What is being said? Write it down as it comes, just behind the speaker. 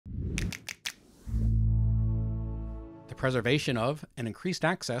The preservation of and increased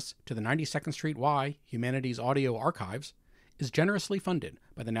access to the 92nd Street Y Humanities Audio Archives is generously funded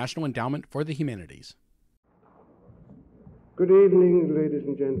by the National Endowment for the Humanities. Good evening, ladies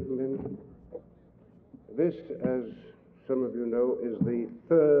and gentlemen. This, as some of you know, is the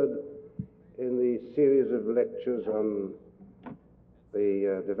third in the series of lectures on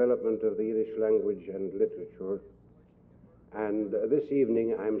the development of the Yiddish language and literature. And this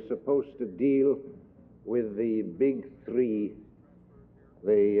evening I'm supposed to deal with the big three,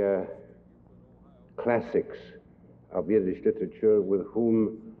 the classics of Yiddish literature, with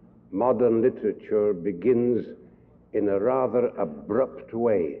whom modern literature begins in a rather abrupt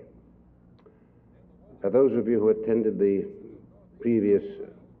way. For those of you who attended the previous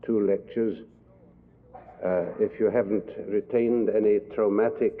two lectures, if you haven't retained any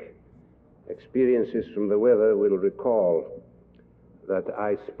traumatic experiences from the weather, will recall that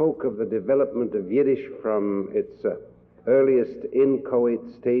I spoke of the development of Yiddish from its earliest inchoate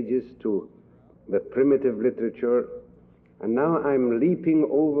stages to the primitive literature, and now I'm leaping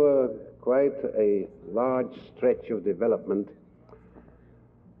over quite a large stretch of development,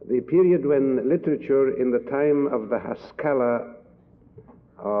 the period when literature in the time of the Haskalah,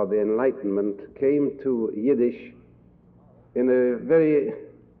 or the Enlightenment, came to Yiddish in a very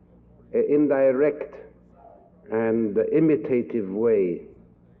indirect and imitative way,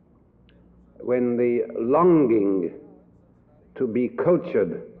 when the longing to be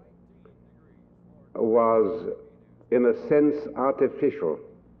cultured was, in a sense, artificial.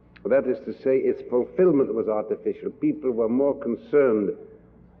 That is to say, its fulfillment was artificial. People were more concerned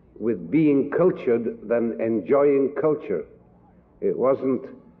with being cultured than enjoying culture. It wasn't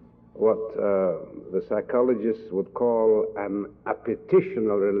what the psychologists would call an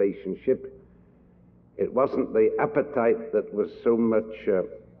appetitional relationship. It wasn't the appetite that was so much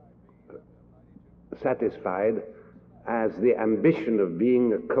satisfied as the ambition of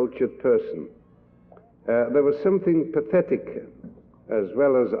being a cultured person. There was something pathetic as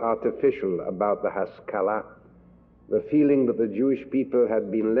well as artificial about the Haskalah, the feeling that the Jewish people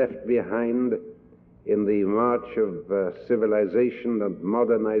had been left behind in the march of civilization and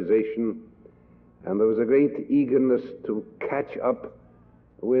modernization, and there was a great eagerness to catch up,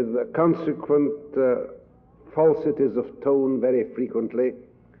 with consequent falsities of tone very frequently,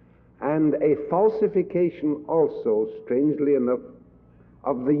 and a falsification also, strangely enough,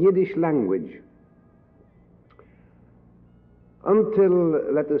 of the Yiddish language.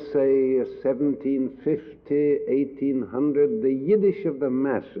 Until, let us say, 1750, 1800, the Yiddish of the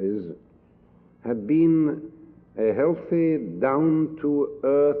masses had been a healthy,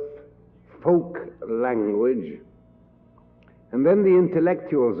 down-to-earth folk language. And then the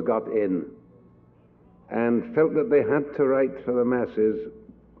intellectuals got in and felt that they had to write for the masses,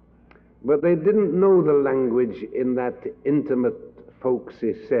 but they didn't know the language in that intimate,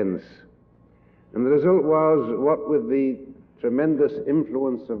 folksy sense. And the result was, what with the tremendous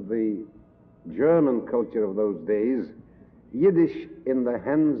influence of the German culture of those days, Yiddish in the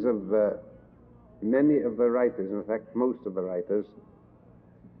hands of many of the writers, in fact most of the writers,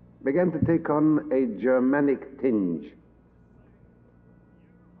 began to take on a Germanic tinge.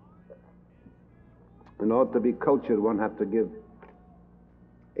 In order to be cultured, one had to give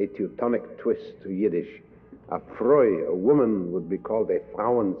a Teutonic twist to Yiddish. A Frau, a woman, would be called a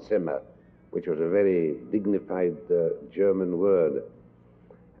Frauenzimmer, which was a very dignified German word.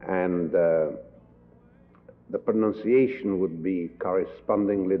 And the pronunciation would be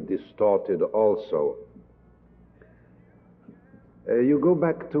correspondingly distorted also. You go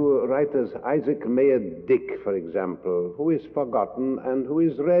back to writers, Isaac Leib Peretz, for example, who is forgotten and who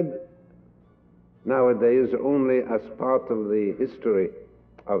is read nowadays only as part of the history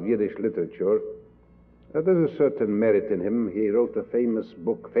of Yiddish literature. There's a certain merit in him. He wrote a famous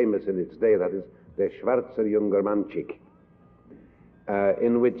book, famous in its day, that is Der Schwarzer Junger Manchik,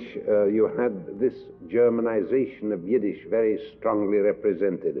 in which you had this Germanization of Yiddish very strongly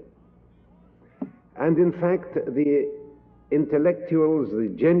represented. And in fact, the intellectuals, the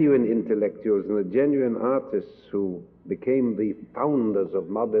genuine intellectuals and the genuine artists who became the founders of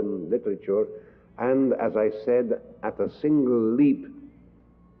modern literature, and, as I said, at a single leap,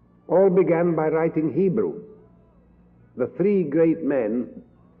 all began by writing Hebrew. The three great men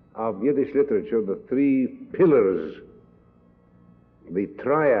of Yiddish literature, the three pillars, the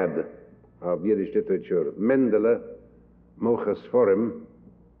triad of Yiddish literature, Mendele Moykher,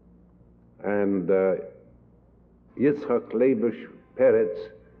 and Isaac Leib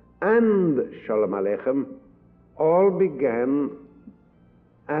Peretz, and Sholem Aleichem, all began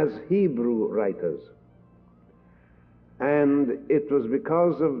as Hebrew writers. And it was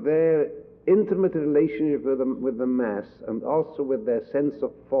because of their intimate relationship with the Mass and also with their sense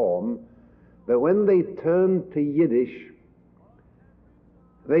of form, that when they turned to Yiddish,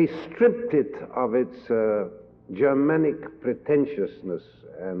 they stripped it of its Germanic pretentiousness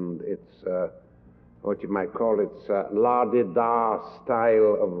and its, what you might call its la-di-da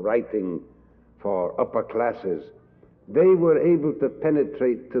style of writing for upper classes. They were able to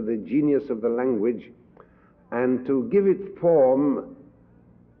penetrate to the genius of the language and to give it form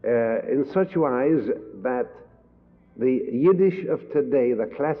in such wise that the Yiddish of today, the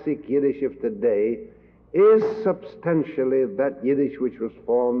classic Yiddish of today, is substantially that Yiddish which was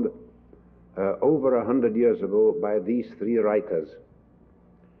formed over 100 years ago by these three writers.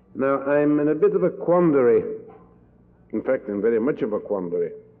 Now, I'm in a bit of a quandary, in fact, in very much of a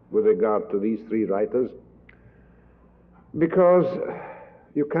quandary with regard to these three writers, because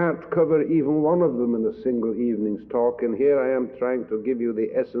you can't cover even one of them in a single evening's talk, and here I am trying to give you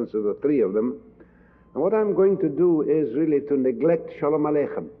the essence of the three of them. And what I'm going to do is really to neglect Sholem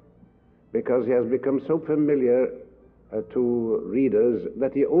Aleichem, because he has become so familiar to readers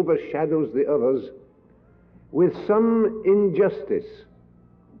that he overshadows the others with some injustice.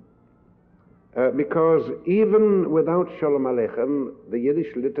 Because even without Sholem Aleichem, the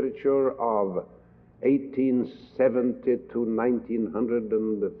Yiddish literature of 1870 to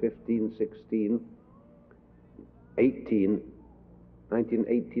 1915, 16,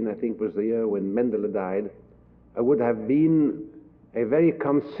 1918 I think was the year when Mendele died, would have been a very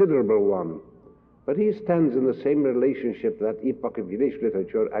considerable one. But he stands in the same relationship, that epoch of Yiddish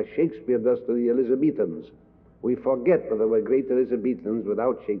literature, as Shakespeare does to the Elizabethans. We forget that there were great Elizabethans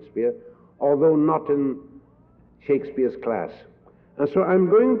without Shakespeare, although not in Shakespeare's class. And so I'm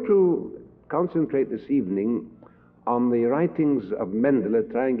going to concentrate this evening on the writings of Mendele,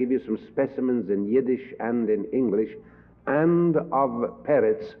 try and give you some specimens in Yiddish and in English, and of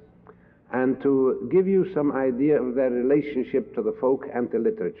Peretz, and to give you some idea of their relationship to the folk and to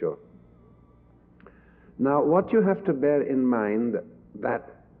literature. Now, what you have to bear in mind, that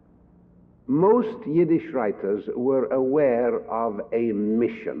most Yiddish writers were aware of a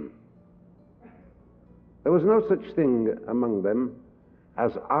mission. There was no such thing among them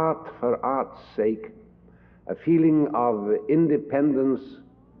as art for art's sake, a feeling of independence,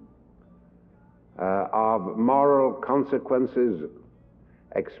 of moral consequences,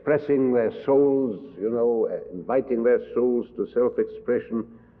 expressing their souls, inviting their souls to self-expression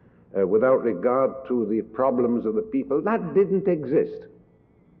without regard to the problems of the people. That didn't exist.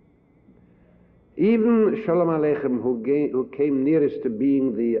 Even Sholem Aleichem, who came nearest to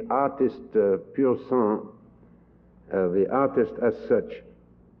being the artist pur sang, the artist as such,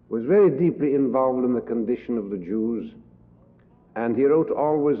 was very deeply involved in the condition of the Jews, and he wrote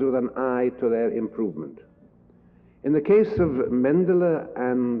always with an eye to their improvement. In the case of Mendele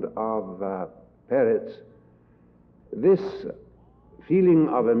and of Peretz, this feeling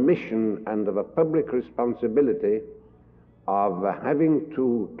of a mission and of a public responsibility of having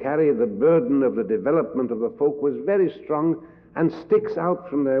to carry the burden of the development of the folk was very strong and sticks out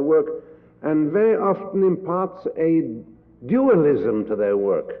from their work, and very often imparts a dualism to their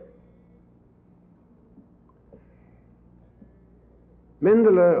work.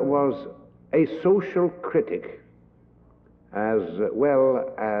 Mendele was a social critic as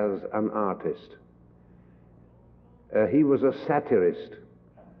well as an artist. He was a satirist,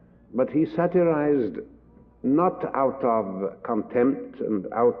 but he satirized not out of contempt and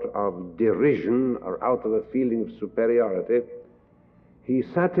out of derision or out of a feeling of superiority. He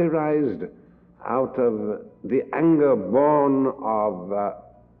satirized out of the anger born of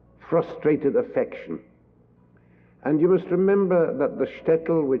frustrated affection. And you must remember that the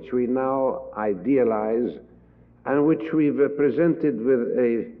shtetl, which we now idealize and which we've presented with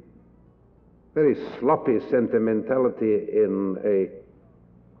a very sloppy sentimentality in a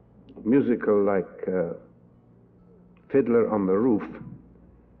musical like Fiddler on the Roof,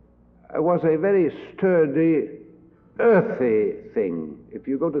 was a very sturdy, earthy thing. If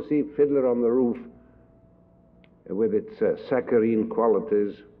you go to see Fiddler on the Roof with its saccharine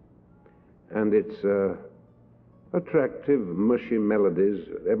qualities and its attractive, mushy melodies,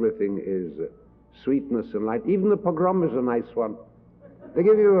 everything is sweetness and light. Even the pogrom is a nice one. They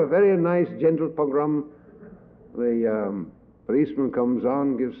give you a very nice, gentle pogrom. The policeman comes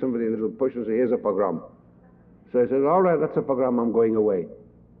on, gives somebody a little push and says, "Here's a pogrom." So he says, "All right, that's a pogrom, I'm going away."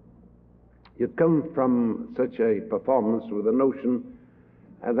 You'd come from such a performance with the notion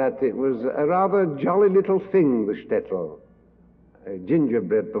that it was a rather jolly little thing, the shtetl, a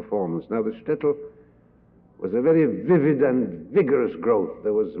gingerbread performance. Now, the shtetl was a very vivid and vigorous growth.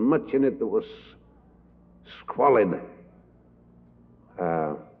 There was much in it that was squalid,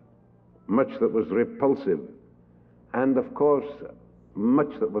 much that was repulsive, and of course, much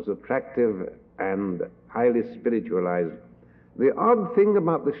that was attractive and highly spiritualized. The odd thing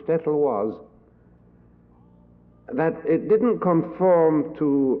about the shtetl was that it didn't conform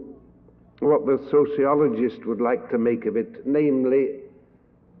to what the sociologist would like to make of it, namely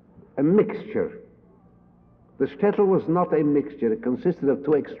a mixture. The shtetl was not a mixture. It consisted of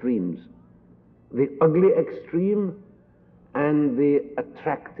two extremes, the ugly extreme and the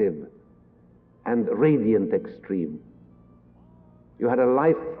attractive and radiant extreme. You had a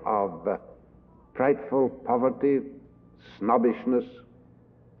life of frightful poverty, snobbishness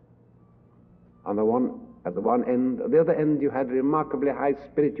at the one end. At the other end, you had remarkably high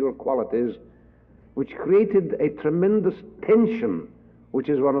spiritual qualities, which created a tremendous tension, which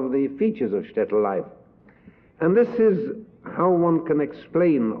is one of the features of shtetl life. And this is how one can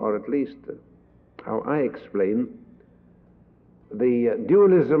explain, or at least how I explain, the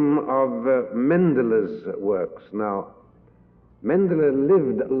dualism of Mendele's works. Now, Mendele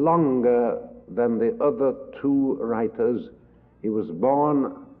lived longer than the other two writers. He was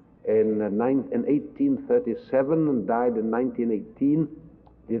born in 1837 and died in 1918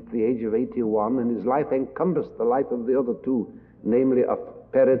 at the age of 81, and his life encompassed the life of the other two, namely of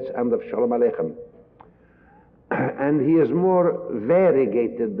Peretz and of Sholem Aleichem. And he is more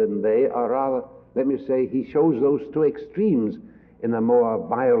variegated than they, or rather, let me say, he shows those two extremes in a more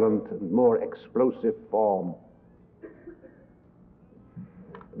violent, more explosive form.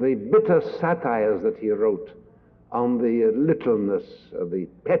 The bitter satires that he wrote on the littleness, the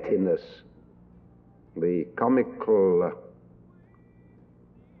pettiness, the comical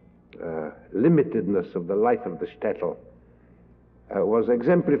limitedness of the life of the shtetl was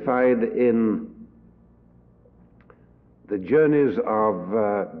exemplified in the journeys of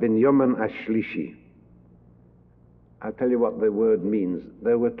Binyamin Ashlishi. I'll tell you what the word means.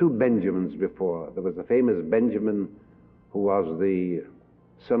 There were two Benjamins before. There was the famous Benjamin who was the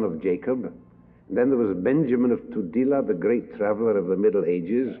son of Jacob. And then there was Benjamin of Tudela, the great traveler of the Middle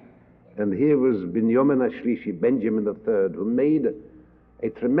Ages. And here was Binyamin Ashlishi, Benjamin III, who made a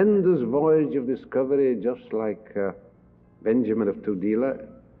tremendous voyage of discovery, just like Benjamin of Tudela,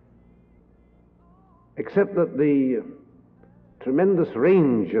 except that the tremendous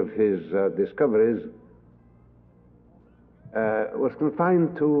range of his discoveries was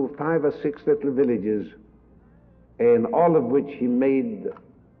confined to 5 or 6 little villages, in all of which he made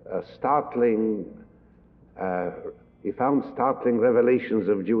he found startling revelations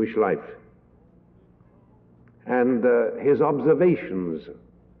of Jewish life. And his observations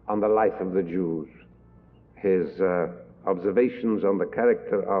on the life of the Jews, his observations on the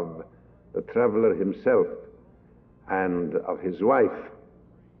character of the traveler himself and of his wife,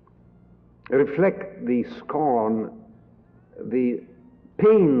 reflect the scorn, the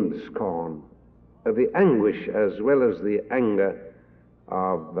pained scorn, the anguish as well as the anger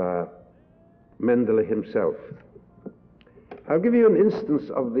of Mendele himself. I'll give you an instance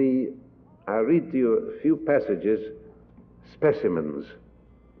of I'll read to you a few passages, specimens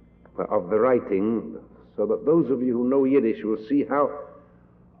of the writing, so that those of you who know Yiddish will see how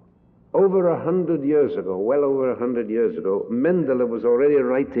over 100 years ago, well over 100 years ago, Mendele was already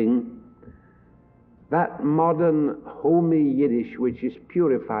writing that modern homey Yiddish which is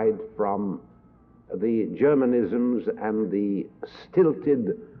purified from the Germanisms and the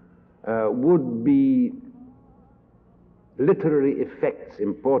stilted would-be literary effects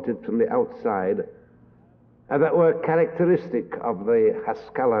imported from the outside that were characteristic of the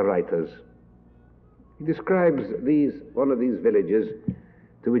Haskalah writers. He describes one of these villages,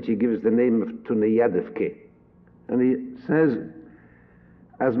 to which he gives the name of Tuneyadivke. And he says,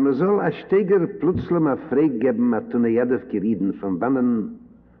 as me soll a Steger plötzlich a Freig geben a Tuneyadivke rieden von wannen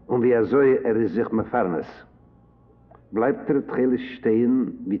und wie soll ist sich mefarnes. Bleibt tchelisch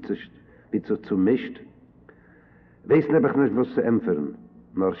stehen, wie zu mischt. Weiß hab ich nicht, was zu empfern.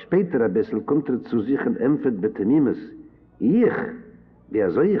 Nur später ein bisschen kommt zu sich und empfert betemimes. Ich? Wie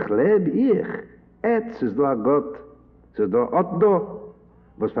soll ich lebe? Ich? Jetzt ist da Gott. Es ist da Otto,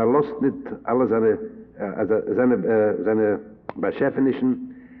 was verlost nicht alle seine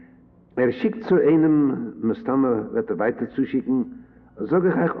Beschäftigten. Schickt zu einem, Mestamme wird weiter zuschicken, sag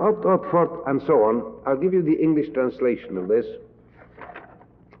ich euch Ott fort, and so on. I'll give you the English translation of this.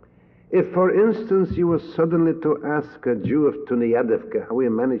 If, for instance, you were suddenly to ask a Jew of Tuneyadivke how he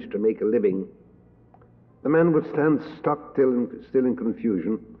managed to make a living, the man would stand stock still in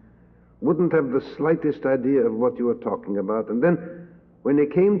confusion, wouldn't have the slightest idea of what you were talking about, and then, when he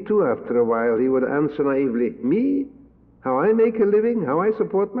came to after a while, he would answer naively, me? How I make a living? How I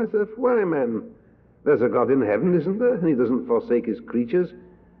support myself? Why, man, there's a God in heaven, isn't there? And he doesn't forsake his creatures.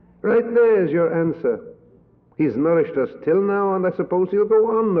 Right there is your answer. He's nourished us till now, and I suppose he'll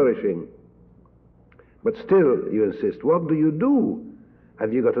go on nourishing. But still, you insist, what do you do?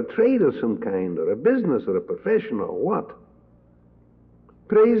 Have you got a trade of some kind, or a business, or a profession, or what?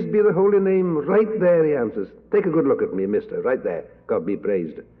 Praised be the holy name. Right there, he answers. Take a good look at me, mister. Right there. God be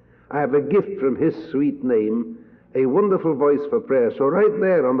praised. I have a gift from his sweet name, a wonderful voice for prayer. So right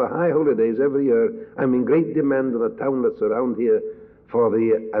there, on the high holy days every year, I'm in great demand of the townlets around here for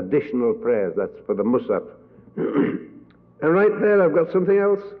the additional prayers. That's for the Musaf. And right there, I've got something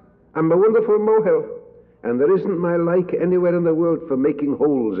else. I'm a wonderful mohel, and there isn't my like anywhere in the world for making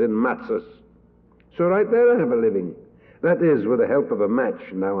holes in matzahs. So right there, I have a living. That is, with the help of a match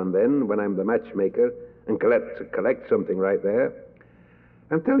now and then, when I'm the matchmaker, and collect something right there.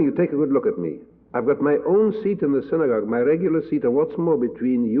 I'm telling you, take a good look at me. I've got my own seat in the synagogue, my regular seat, and what's more,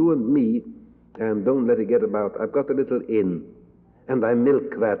 between you and me, and don't let it get about, I've got a little inn, and I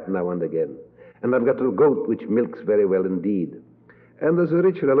milk that now and again. And I've got a goat which milks very well indeed. And there's a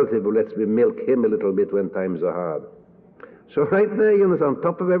rich relative who lets me milk him a little bit when times are hard. So right there, you know, on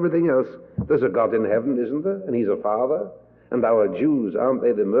top of everything else, there's a God in heaven, isn't there? And he's a father. And our Jews, aren't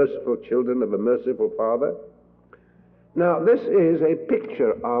they the merciful children of a merciful father? Now, this is a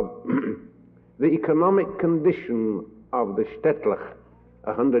picture of the economic condition of the Shtetlach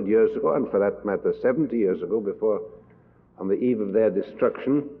 100 years ago, and for that matter, 70 years ago, before, on the eve of their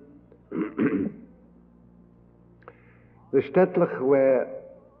destruction. The Shtetlach, where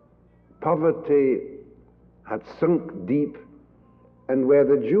poverty had sunk deep, and where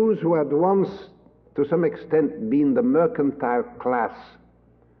the Jews, who had once, to some extent, been the mercantile class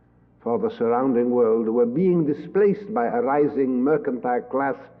for the surrounding world, were being displaced by a rising mercantile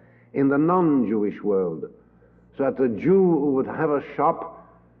class in the non-Jewish world. So that a Jew who would have a shop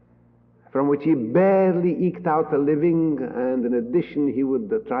from which he barely eked out a living, and in addition he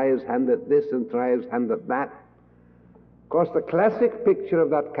would try his hand at this and try his hand at that. Of course, the classic picture of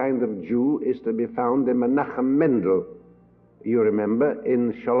that kind of Jew is to be found in Menachem Mendel, you remember,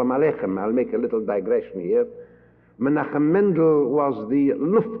 in Sholem Aleichem. I'll make a little digression here. Menachem Mendel was the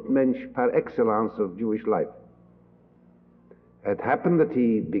Luftmensch par excellence of Jewish life. It happened that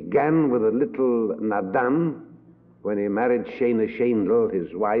he began with a little Nadan when he married Shena Shendel,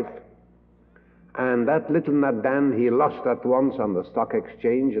 his wife. And that little Nadan he lost at once on the stock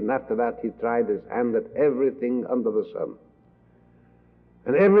exchange, and after that he tried his hand at everything under the sun.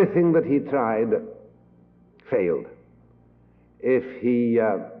 And everything that he tried failed. If he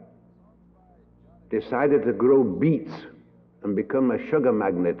decided to grow beets and become a sugar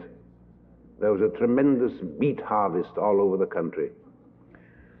magnate, there was a tremendous beet harvest all over the country.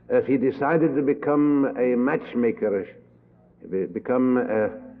 If he decided to become a matchmaker, become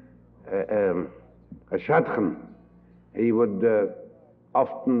a shadchan, he would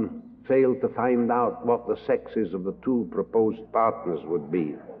often fail to find out what the sexes of the two proposed partners would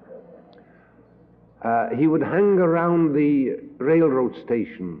be. He would hang around the railroad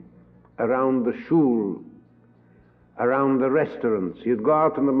station, around the shul, around the restaurants. He'd go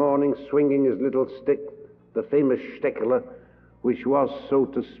out in the morning swinging his little stick, the famous steckler, which was, so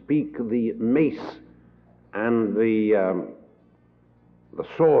to speak, the mace and the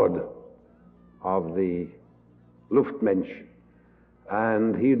sword of the Luftmensch.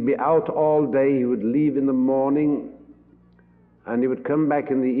 And he'd be out all day. He would leave in the morning, and he would come back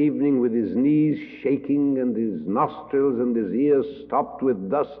in the evening with his knees shaking and his nostrils and his ears stopped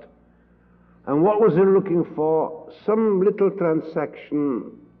with dust. And what was he looking for? Some little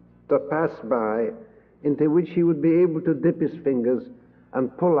transaction to pass by into which he would be able to dip his fingers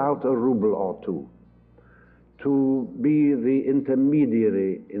and pull out a ruble or two, to be the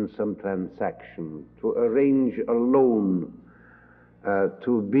intermediary in some transaction, to arrange a loan,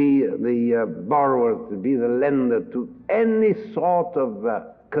 to be the borrower, to be the lender, to any sort of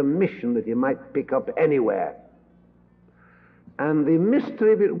commission that he might pick up anywhere. And the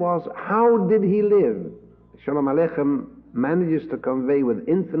mystery of it was, how did he live? Sholem Aleichem manages to convey with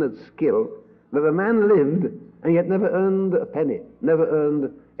infinite skill that the man lived and yet never earned a penny, never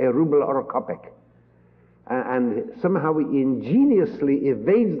earned a ruble or a kopeck. And somehow he ingeniously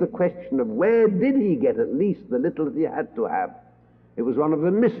evades the question of where did he get at least the little that he had to have. It was one of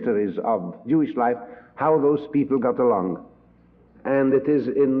the mysteries of Jewish life, how those people got along. And it is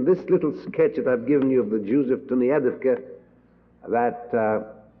in this little sketch that I've given you of the Jews of Tuniadivke that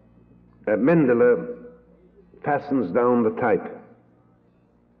Mendele fastens down the type.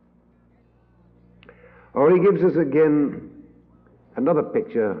 Or he gives us again another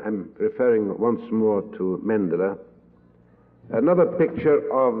picture. I'm referring once more to Mendele. Another picture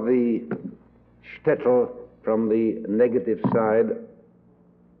of the shtetl from the negative side.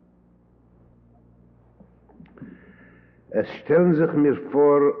 Es stellen sich mir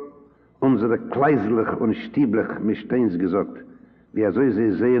vor, unsere kleislich und stieblich Misteins gesagt, wie soll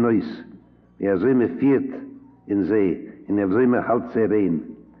sie sehen uns, wie soll mir führt in See, in soll mir halt sie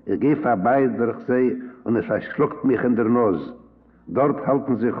rein. Gehe vorbei durch See und es verschluckt mich in der Nose. Dort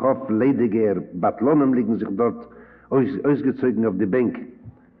halten sich auf lediger, Batlonen liegen sich dort ausgezogen auf die Bank.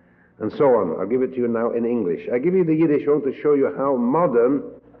 And so on. I'll give it to you now in English. I give you the Yiddish one to show you how modern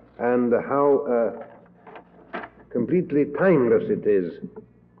and how completely timeless it is.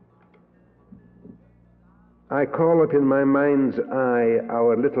 I call up in my mind's eye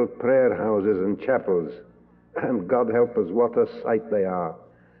our little prayer houses and chapels, and God help us, what a sight they are,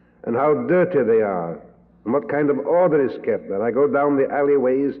 and how dirty they are, and what kind of order is kept there. I go down the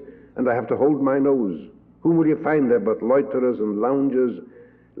alleyways, and I have to hold my nose. Whom will you find there but loiterers and loungers,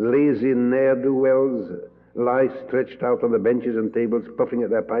 lazy ne'er-do-wells, lie stretched out on the benches and tables, puffing at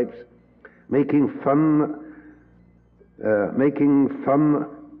their pipes, making fun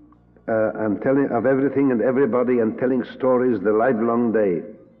and telling of everything and everybody and telling stories the livelong day.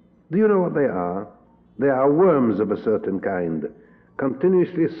 Do you know what they are? They are worms of a certain kind,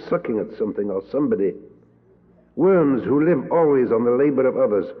 continuously sucking at something or somebody. Worms who live always on the labor of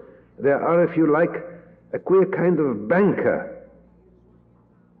others. They are, if you like, a queer kind of banker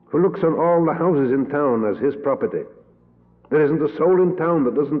who looks on all the houses in town as his property. There isn't a soul in town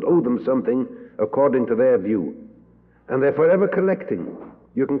that doesn't owe them something according to their view. And they're forever collecting.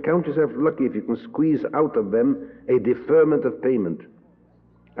 You can count yourself lucky if you can squeeze out of them a deferment of payment.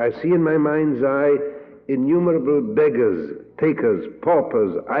 I see in my mind's eye innumerable beggars, takers,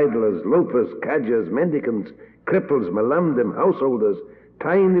 paupers, idlers, loafers, cadgers, mendicants, cripples, malamdim, householders,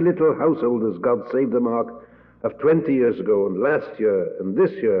 tiny little householders, God save the mark, of 20 years ago and last year and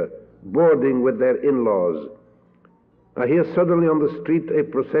this year, boarding with their in-laws. I hear suddenly on the street a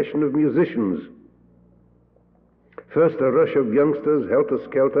procession of musicians. First a rush of youngsters,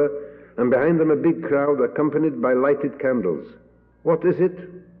 helter-skelter, and behind them a big crowd accompanied by lighted candles. What is it?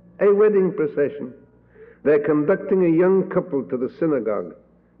 A wedding procession. They're conducting a young couple to the synagogue.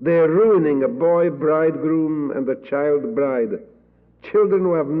 They're ruining a boy bridegroom and a child bride. Children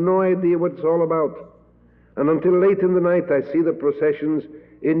who have no idea what it's all about. And until late in the night I see the processions,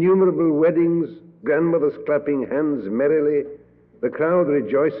 innumerable weddings, grandmothers clapping hands merrily, the crowd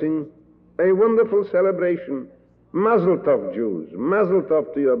rejoicing. A wonderful celebration. Mazel tov, Jews. Mazel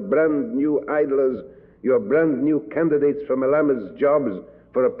tov to your brand new idlers, your brand new candidates for Melamad's jobs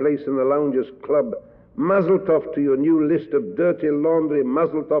for a place in the Loungers Club. Mazel tov to your new list of dirty laundry.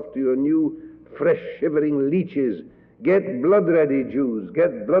 Mazel tov to your new fresh shivering leeches. Get blood ready, Jews.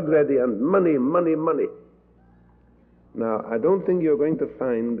 Get blood ready, and money, money, money. Now, I don't think you're going to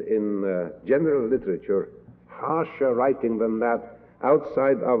find in general literature harsher writing than that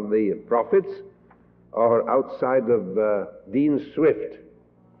outside of the prophets or outside of Dean Swift.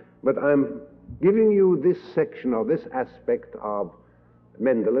 But I'm giving you this section or this aspect of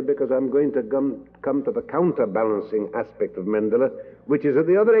Mendele because I'm going to come to the counterbalancing aspect of Mendele, which is at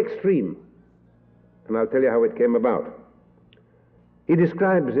the other extreme. And I'll tell you how it came about. He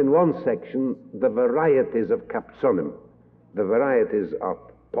describes in one section the varieties of kaptsonim, the varieties of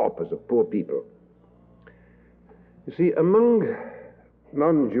paupers, of poor people. You see, among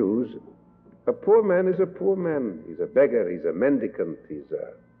non-Jews, a poor man is a poor man. He's a beggar, he's a mendicant, he's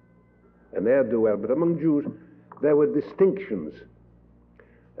an ne'er-do-well. But among Jews, there were distinctions.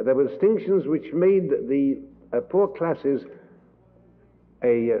 There were distinctions which made the poor classes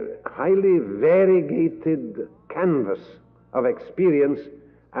a highly variegated canvas of experience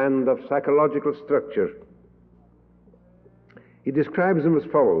and of psychological structure. He describes them as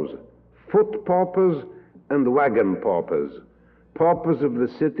follows: foot paupers and wagon paupers, paupers of the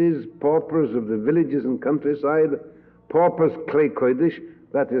cities, paupers of the villages and countryside, paupers klei kodesh,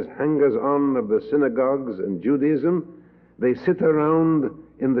 that is, hangers-on of the synagogues and Judaism. They sit around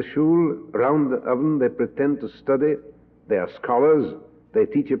in the shul, round the oven, they pretend to study, they are scholars, they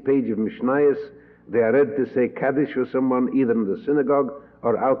teach a page of Mishnayos, they are ready to say Kaddish for someone either in the synagogue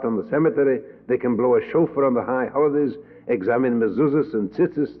or out on the cemetery. They can blow a shofar on the high holidays, examine mezuzahs and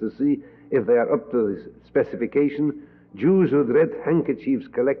tzitzis to see if they are up to the specification. Jews with red handkerchiefs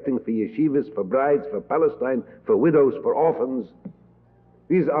collecting for yeshivas, for brides, for Palestine, for widows, for orphans.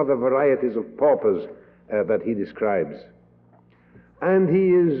 These are the varieties of paupers that he describes. And he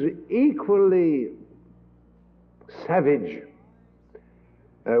is equally savage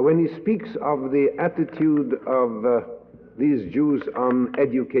when he speaks of the attitude of these Jews on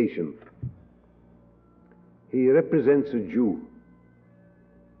education. He represents a Jew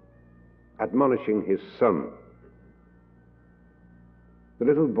admonishing his son, the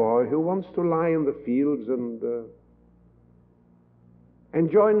little boy who wants to lie in the fields and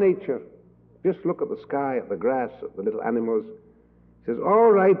Enjoy nature. Just look at the sky, at the grass, at the little animals. He says,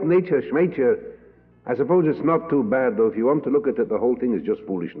 all right, nature, schmature. I suppose it's not too bad, though. If you want to look at it, the whole thing is just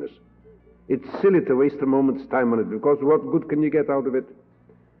foolishness. It's silly to waste a moment's time on it, because what good can you get out of it?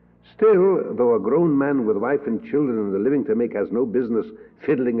 Still, though a grown man with wife and children and a living to make has no business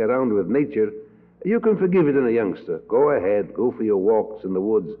fiddling around with nature, you can forgive it in a youngster. Go ahead, go for your walks in the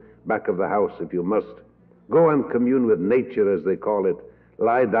woods back of the house if you must. Go and commune with nature, as they call it.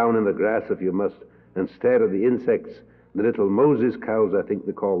 Lie down in the grass if you must, and stare at the insects, the little Moses cows, I think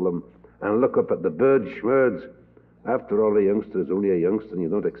they call them, and look up at the birds, schmerds. After all, a youngster is only a youngster, and you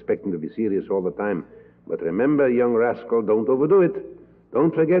don't expect him to be serious all the time. But remember, young rascal, don't overdo it.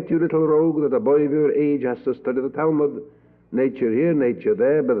 Don't forget, you little rogue, that a boy of your age has to study the Talmud. Nature here, nature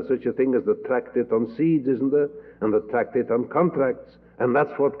there, but there's such a thing as the tractate on seeds, isn't there? And the tractate on contracts, and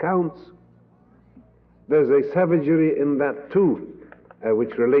that's what counts. There's a savagery in that too,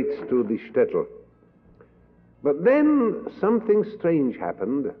 which relates to the shtetl. But then something strange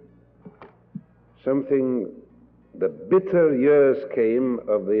happened. The bitter years came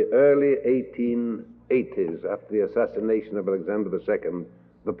of the early 1880s, after the assassination of Alexander II,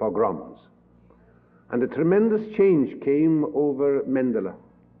 the pogroms. And a tremendous change came over Mendele.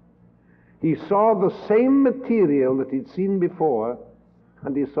 He saw the same material that he'd seen before,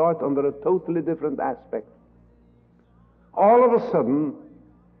 and he saw it under a totally different aspect. All of a sudden,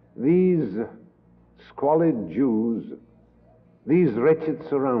 these squalid Jews, these wretched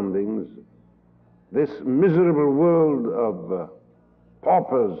surroundings, this miserable world of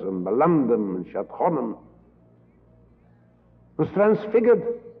paupers and malamdim and shatchonim was transfigured.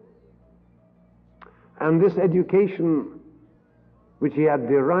 And this education, which he had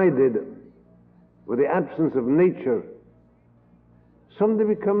derided with the absence of nature,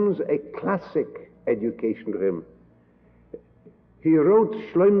 suddenly becomes a classic education to him. He wrote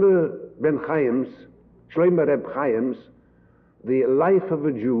Sholem Reb Chaim's The Life of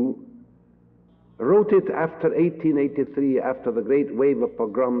a Jew, wrote it after 1883, after the great wave of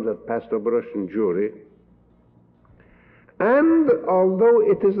pogroms that passed over Russian Jewry. And although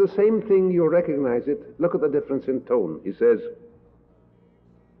it is the same thing, you recognize it, look at the difference in tone. He says,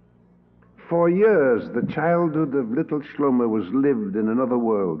 for years the childhood of little Shlomo was lived in another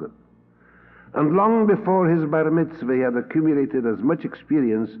world. And long before his bar mitzvah, he had accumulated as much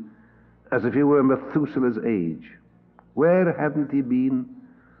experience as if he were Methuselah's age. Where hadn't he been,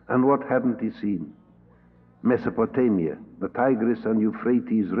 and what hadn't he seen? Mesopotamia, the Tigris and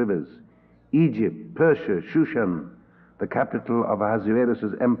Euphrates rivers, Egypt, Persia, Shushan, the capital of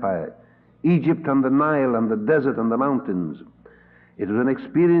Ahasuerus' empire, Egypt and the Nile and the desert and the mountains. It was an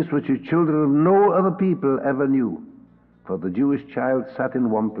experience which the children of no other people ever knew. For the Jewish child sat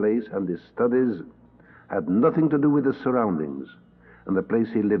in one place, and his studies had nothing to do with his surroundings and the place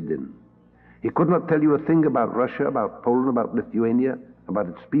he lived in. He could not tell you a thing about Russia, about Poland, about Lithuania, about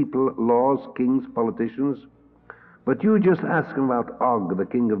its people, laws, kings, politicians. But you just ask him about Og, the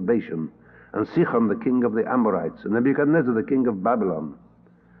king of Bashan, and Sichon, the king of the Amorites, and Nebuchadnezzar, the king of Babylon.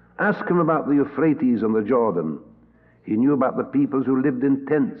 Ask him about the Euphrates and the Jordan. He knew about the peoples who lived in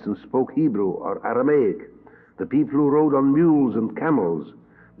tents and spoke Hebrew or Aramaic, the people who rode on mules and camels.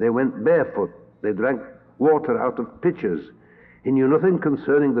 They went barefoot. They drank water out of pitchers. He knew nothing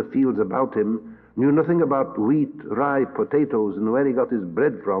concerning the fields about him, knew nothing about wheat, rye, potatoes, and where he got his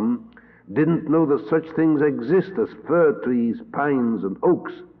bread from, didn't know that such things exist as fir trees, pines, and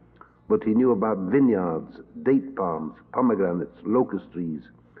oaks. But he knew about vineyards, date palms, pomegranates, locust trees.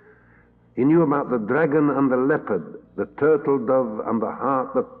 He knew about the dragon and the leopard, the turtle dove and the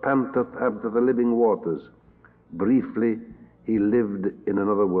hart that panteth after the living waters. Briefly, he lived in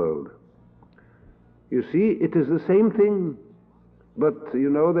another world. You see, it is the same thing, but you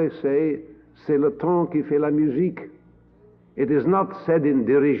know, they say, c'est le ton qui fait la musique. It is not said in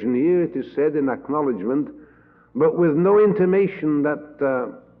derision here, it is said in acknowledgement, but with no intimation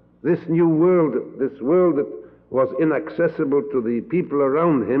that this new world, this world that was inaccessible to the people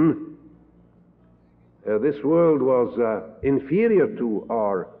around him, this world was inferior to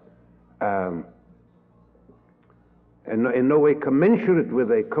or in no way commensurate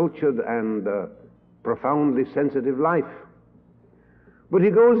with a cultured and profoundly sensitive life. But he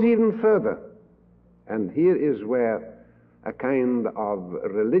goes even further, and here is where a kind of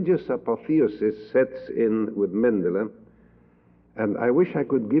religious apotheosis sets in with Mendele, and I wish I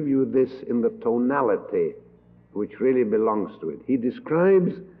could give you this in the tonality which really belongs to it. He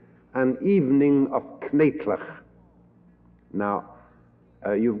describes an evening of knetlach. Now,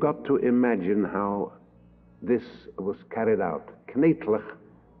 you've got to imagine how this was carried out. Knetlach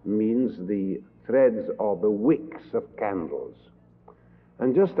means the threads or the wicks of candles.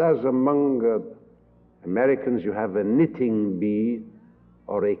 And just as among Americans you have a knitting bee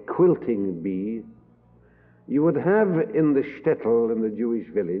or a quilting bee, you would have in the shtetl, in the Jewish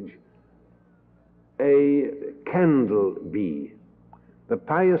village, a candle bee. The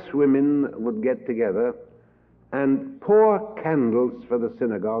pious women would get together and pour candles for the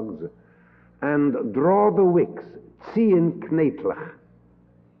synagogues and draw the wicks, ziehen knetlach.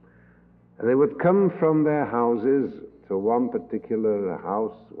 They would come from their houses to one particular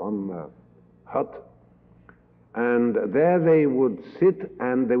house, one hut, and there they would sit,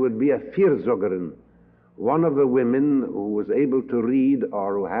 and there would be a Fürsorgerin, one of the women who was able to read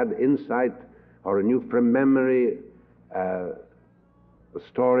or who had insight or knew from memory the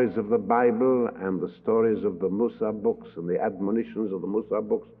stories of the Bible and the stories of the Musa books and the admonitions of the Musa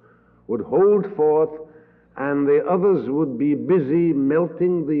books, would hold forth, and the others would be busy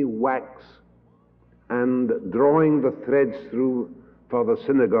melting the wax and drawing the threads through for the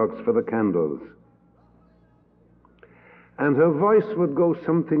synagogues for the candles. And her voice would go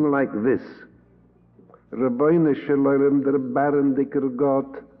something like this: Rabbeinu Shalom, der barendiker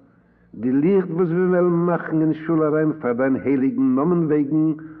Gott, die Licht, was wir wollen machen in Schulerein, für dein heiligen Namen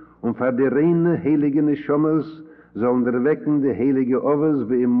wegen und für die reine heilige Neshomas, sollen der wecken die heilige Oves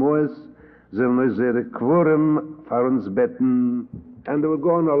wie im Moes, sollen unsere Quorum für uns betten. And they would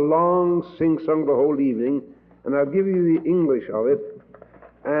go on a long sing-song the whole evening, and I'll give you the English of it,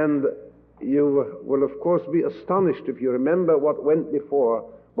 and you will of course be astonished if you remember what went before,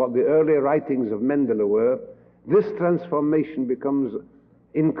 what the early writings of Mendele were. This transformation becomes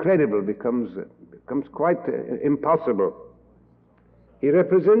incredible, becomes quite impossible. He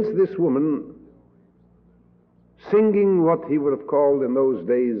represents this woman singing what he would have called in those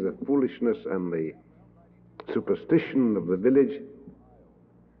days the foolishness and the superstition of the village,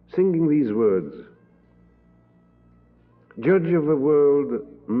 singing these words: Judge of the world,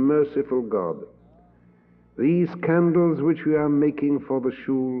 merciful God, these candles which we are making for the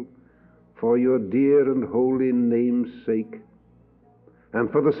shul, for your dear and holy name's sake, and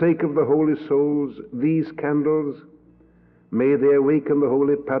for the sake of the holy souls, these candles, may they awaken the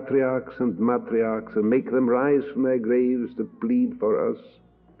holy patriarchs and matriarchs and make them rise from their graves to plead for us,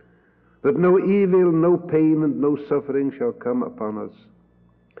 that no evil, no pain, and no suffering shall come upon us,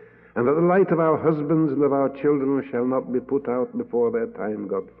 and that the light of our husbands and of our children shall not be put out before their time,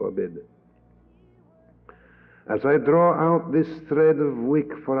 God forbid. As I draw out this thread of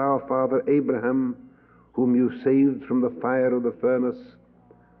wick for our father Abraham, whom you saved from the fire of the furnace,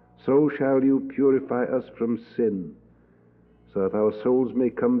 so shall you purify us from sin, so that our souls may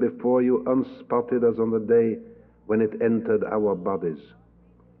come before you unspotted as on the day when it entered our bodies.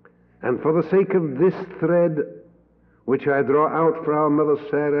 And for the sake of this thread, which I draw out for our mother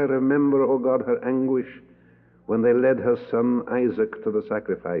Sarah, remember, O God, her anguish when they led her son Isaac to the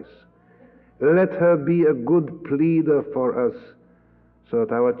sacrifice. Let her be a good pleader for us, so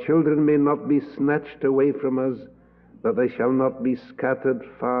that our children may not be snatched away from us, that they shall not be scattered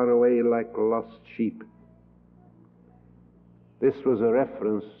far away like lost sheep. This was a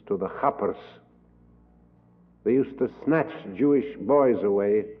reference to the chappers. They used to snatch Jewish boys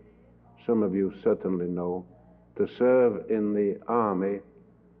away, some of you certainly know, to serve in the army,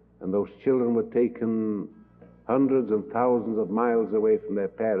 and those children were taken hundreds and thousands of miles away from their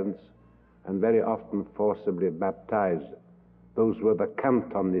parents and very often forcibly baptized. Those were the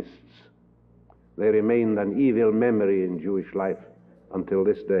cantonists. They remained an evil memory in Jewish life until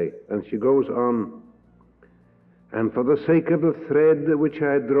this day. And she goes on, and for the sake of the thread which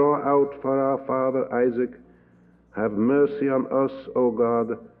I draw out for our father Isaac, have mercy on us, O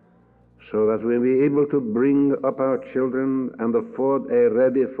God, so that we may be able to bring up our children and afford a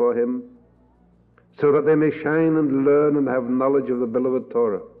Rebbe for him, so that they may shine and learn and have knowledge of the beloved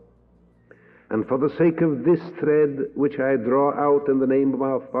Torah. And for the sake of this thread which I draw out in the name of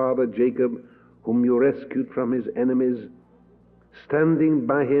our father Jacob, whom you rescued from his enemies, standing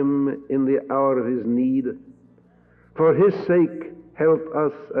by him in the hour of his need, for his sake help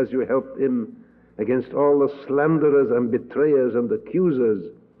us as you helped him against all the slanderers and betrayers and accusers,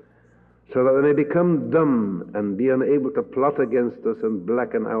 so that they may become dumb and be unable to plot against us and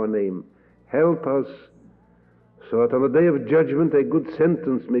blacken our name. Help us, so that on the day of judgment a good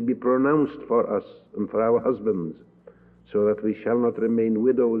sentence may be pronounced for us and for our husbands, so that we shall not remain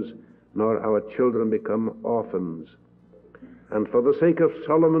widows, nor our children become orphans. And for the sake of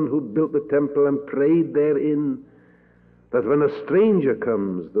Solomon, who built the temple and prayed therein, that when a stranger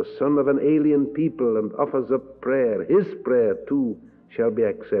comes, the son of an alien people, and offers up prayer, his prayer too shall be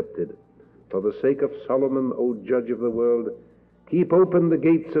accepted. For the sake of Solomon, O Judge of the world, keep open the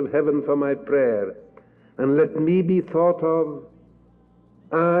gates of heaven for my prayer, and let me be thought of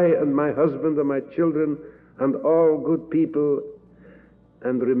I and my husband and my children and all good people,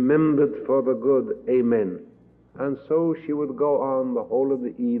 and remembered for the good. Amen. And so she would go on the whole of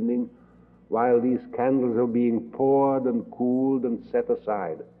the evening while these candles are being poured and cooled and set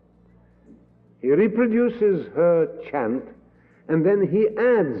aside. He reproduces her chant, and then he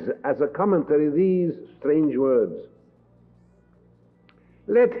adds as a commentary these strange words.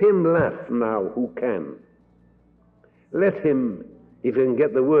 Let him laugh now who can. Let him, if he can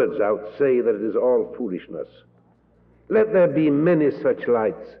get the words out, say that it is all foolishness. Let there be many such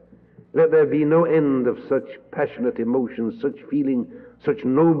lights. Let there be no end of such passionate emotions, such feeling, such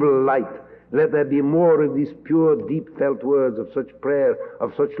noble light. Let there be more of these pure, deep-felt words of such prayer,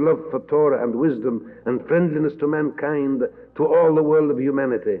 of such love for Torah and wisdom and friendliness to mankind, to all the world of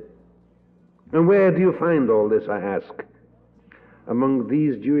humanity. And where do you find all this, I ask? Among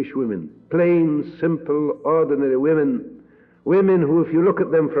these Jewish women, plain, simple, ordinary women, women who, if you look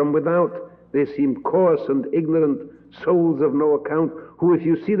at them from without, they seem coarse and ignorant, souls of no account, who, if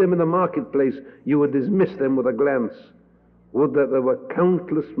you see them in the marketplace, you would dismiss them with a glance. Would that there were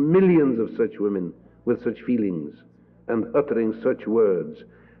countless millions of such women with such feelings and uttering such words.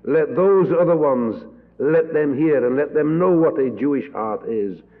 Let those other ones, let them hear and let them know what a Jewish heart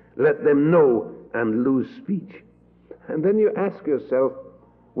is. Let them know and lose speech. And then you ask yourself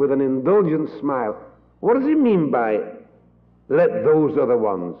with an indulgent smile, what does he mean by let those other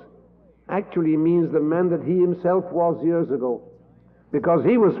ones? Actually means the man that he himself was years ago, because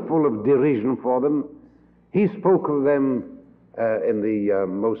he was full of derision for them. He spoke of them in the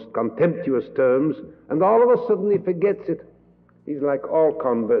most contemptuous terms, and all of a sudden he forgets it. He's like all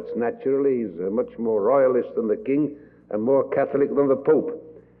converts, naturally. He's much more royalist than the king and more Catholic than the Pope.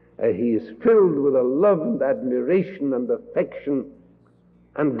 He is filled with a love and admiration and affection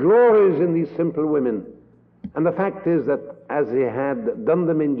and glories in these simple women. And the fact is that as he had done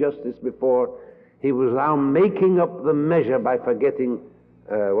them injustice before, he was now making up the measure by forgetting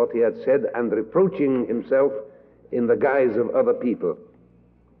what he had said and reproaching himself in the guise of other people.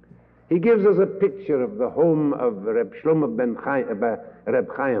 He gives us a picture of the home of Reb Shlomo Reb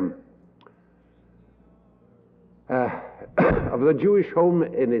Chaim, of the Jewish home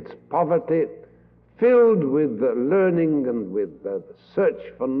in its poverty, filled with learning and with the search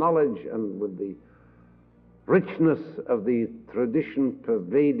for knowledge and with the richness of the tradition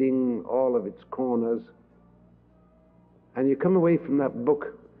pervading all of its corners. And you come away from that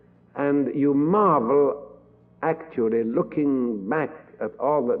book and you marvel, actually, looking back at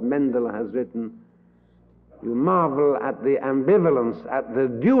all that Mendele has written, you marvel at the ambivalence, at the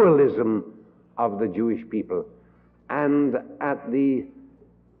dualism of the Jewish people, and at the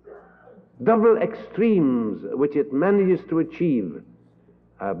double extremes which it manages to achieve,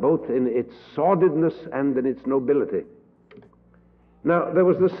 both in its sordidness and in its nobility. Now, there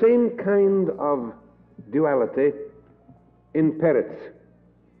was the same kind of duality in Peretz.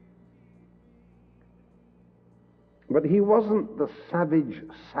 But he wasn't the savage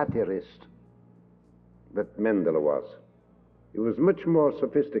satirist that Mendele was. He was much more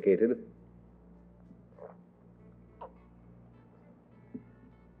sophisticated.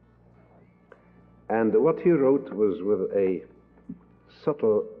 And what he wrote was with a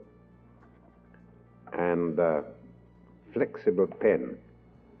subtle and flexible pen.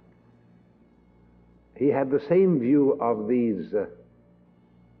 He had the same view of these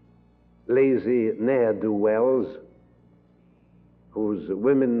lazy ne'er-do-wells, whose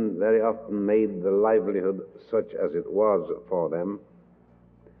women very often made the livelihood such as it was for them.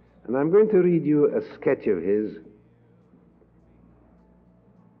 And I'm going to read you a sketch of his,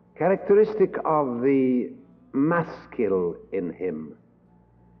 characteristic of the masculine in him.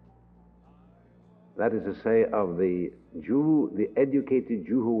 That is to say, of the Jew, the educated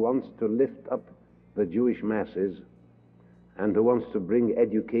Jew who wants to lift up the Jewish masses and who wants to bring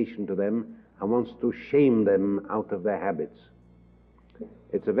education to them and wants to shame them out of their habits.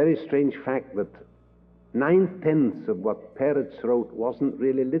 It's a very strange fact that 9/10 of what Peretz wrote wasn't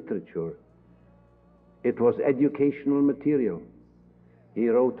really literature. It was educational material. He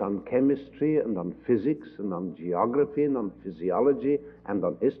wrote on chemistry and on physics and on geography and on physiology and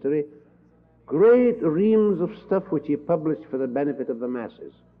on history. Great reams of stuff which he published for the benefit of the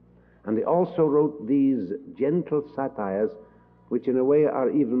masses. And he also wrote these gentle satires which in a way are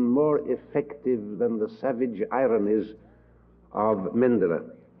even more effective than the savage ironies of Mendele.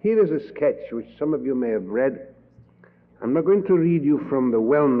 Here is a sketch which some of you may have read. I'm not going to read you from the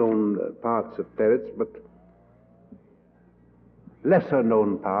well-known parts of Peretz, but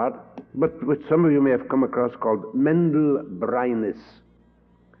lesser-known part, but which some of you may have come across, called Mendel Brainis.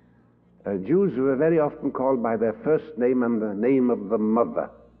 Jews were very often called by their first name and the name of the mother.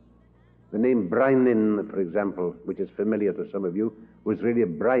 The name Breinin, for example, which is familiar to some of you, was really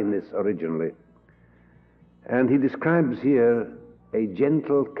Breinis originally. And he describes here a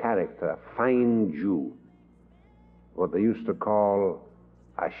gentle character, a fine Jew, what they used to call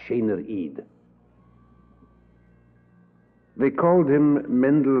a Shener Eid. They called him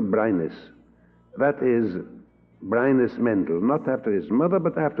Mendel Breinis. That is, Breinis Mendel, not after his mother,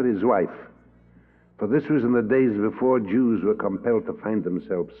 but after his wife. For this was in the days before Jews were compelled to find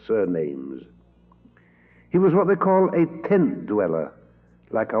themselves surnames. He was what they call a tent dweller,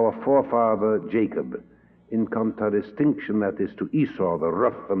 like our forefather Jacob, in contradistinction, that is, to Esau, the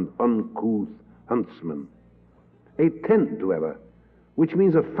rough and uncouth huntsman. A tent dweller, which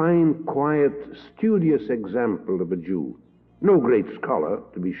means a fine, quiet, studious example of a Jew. No great scholar,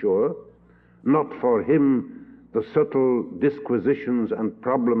 to be sure. Not for him the subtle disquisitions and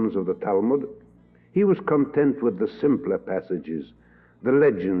problems of the Talmud. He was content with the simpler passages, the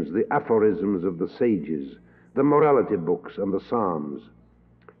legends, the aphorisms of the sages, the morality books and the Psalms.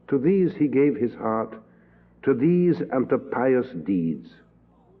 To these he gave his heart, to these and to pious deeds.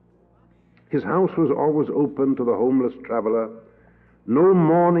 His house was always open to the homeless traveler. No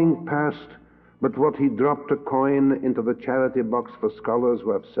morning passed but what he dropped a coin into the charity box for scholars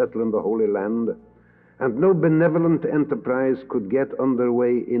who have settled in the Holy Land, and no benevolent enterprise could get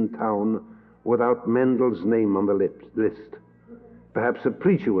underway in town without Mendel's name on the list. Perhaps a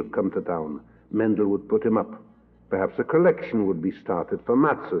preacher would come to town. Mendel would put him up. Perhaps a collection would be started for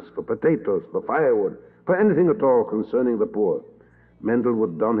matzahs, for potatoes, for firewood, for anything at all concerning the poor. Mendel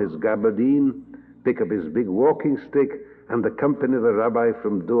would don his gabardine, pick up his big walking stick, and accompany the rabbi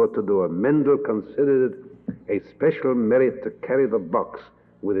from door to door. Mendel considered it a special merit to carry the box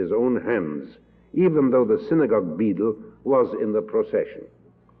with his own hands, even though the synagogue beadle was in the procession.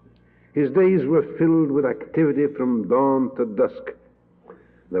 His days were filled with activity from dawn to dusk.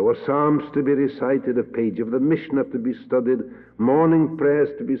 There were psalms to be recited, a page of the Mishnah to be studied, morning prayers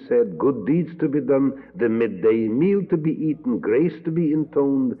to be said, good deeds to be done, the midday meal to be eaten, grace to be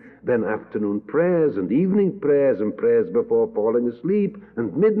intoned, then afternoon prayers and evening prayers and prayers before falling asleep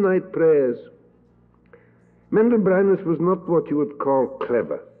and midnight prayers. Mendel Breinis was not what you would call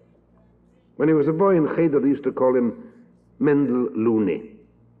clever. When he was a boy in Cheder, they used to call him Mendel Looney.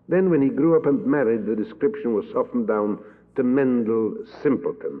 Then when he grew up and married, the description was softened down to Mendel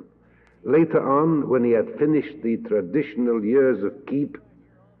Simpleton. Later on, when he had finished the traditional years of keep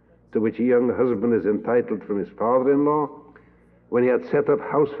to which a young husband is entitled from his father-in-law, when he had set up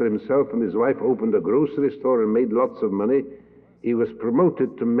house for himself and his wife opened a grocery store and made lots of money, he was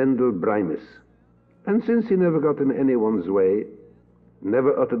promoted to Mendel Breinis. And since he never got in anyone's way,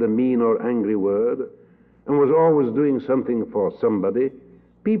 never uttered a mean or angry word, and was always doing something for somebody,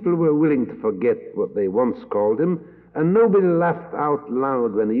 people were willing to forget what they once called him, and nobody laughed out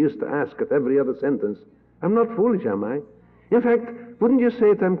loud when he used to ask at every other sentence, I'm not foolish, am I? In fact, wouldn't you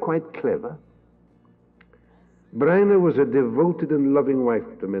say that I'm quite clever? Breiner was a devoted and loving wife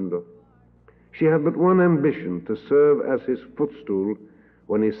to Mendel. She had but one ambition, to serve as his footstool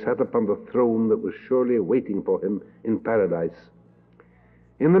when he sat upon the throne that was surely waiting for him in paradise.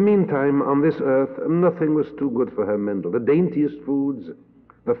 In the meantime, on this earth, nothing was too good for her Mendel. The daintiest foods,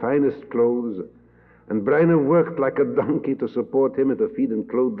 the finest clothes, and Breiner worked like a donkey to support him and to feed and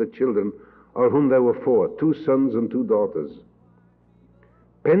clothe the children, of whom there were 4, 2 sons and 2 daughters.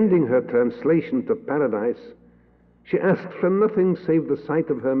 Pending her translation to paradise, she asked for nothing save the sight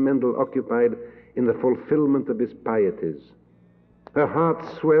of her Mendel occupied in the fulfillment of his pieties. Her heart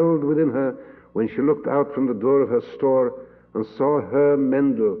swelled within her when she looked out from the door of her store and saw her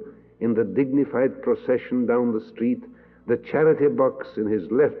Mendel in the dignified procession down the street, the charity box in his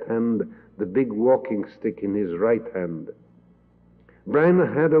left hand, the big walking stick in his right hand.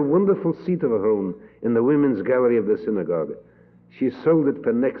 Breiner had a wonderful seat of her own in the women's gallery of the synagogue. She sold it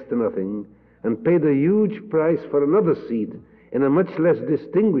for next to nothing and paid a huge price for another seat in a much less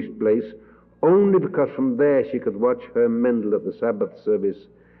distinguished place, only because from there she could watch her Mendel at the Sabbath service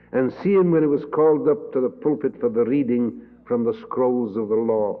and see him when he was called up to the pulpit for the reading from the scrolls of the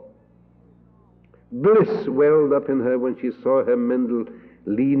law. Bliss welled up in her when she saw her Mendel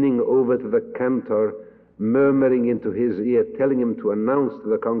leaning over to the cantor, murmuring into his ear, telling him to announce to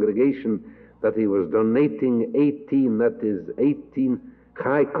the congregation that he was donating 18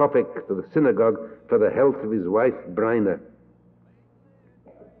 chai kopek to the synagogue for the health of his wife Breiner.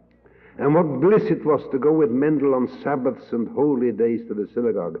 And what bliss it was to go with Mendel on Sabbaths and holy days to the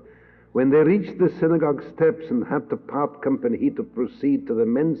synagogue. When they reached the synagogue steps and had to part company, he to proceed to the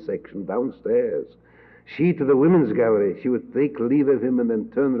men's section downstairs. She to the women's gallery. She would take leave of him and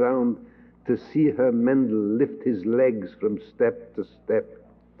then turn round to see her Mendel lift his legs from step to step.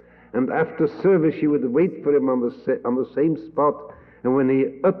 And after service she would wait for him on the same spot, and when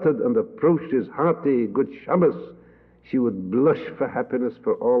he uttered and approached his hearty good Shabbos, she would blush for happiness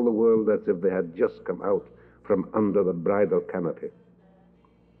for all the world as if they had just come out from under the bridal canopy.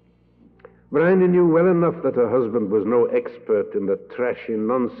 Bryna knew well enough that her husband was no expert in the trashy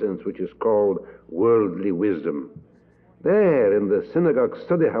nonsense which is called worldly wisdom. There, in the synagogue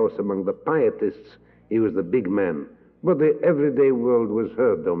study house among the pietists, he was the big man, but the everyday world was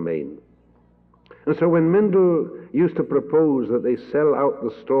her domain. And so when Mendel used to propose that they sell out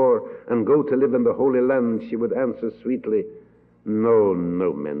the store and go to live in the Holy Land, she would answer sweetly, "No,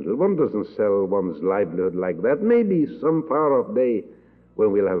 no, Mendel, one doesn't sell one's livelihood like that. Maybe some far-off day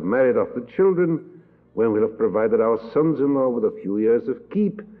when we'll have married off the children, when we'll have provided our sons-in-law with a few years of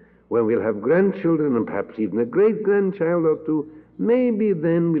keep, when we'll have grandchildren and perhaps even a great-grandchild or two, maybe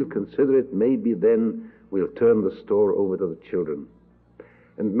then we'll consider it, maybe then we'll turn the store over to the children."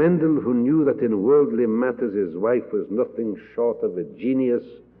 And Mendel, who knew that in worldly matters his wife was nothing short of a genius,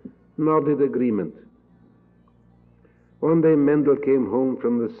 nodded agreement. One day Mendel came home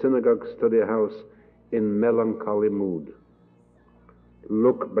from the synagogue study house in melancholy mood.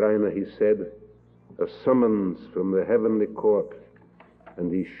 "Look, Bryna," he said, "a summons from the heavenly court,"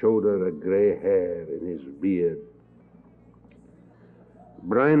 and he showed her a gray hair in his beard.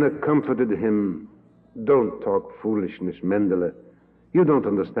 Bryna comforted him. "Don't talk foolishness, Mendele. You don't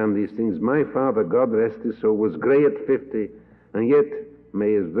understand these things. My father, God rest his soul, was gray at 50, and yet,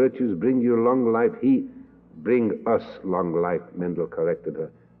 may his virtues bring you long life. Bring us long life," Mendel corrected her.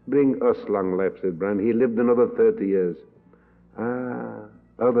 "Bring us long life," said Bryna. "He lived another 30 years. Ah,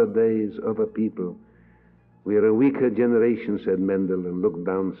 other days, other people. We are a weaker generation," said Mendel, and looked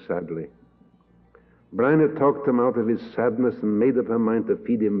down sadly. Bryna talked him out of his sadness and made up her mind to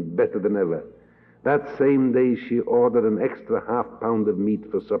feed him better than ever. That same day she ordered an extra half-pound of meat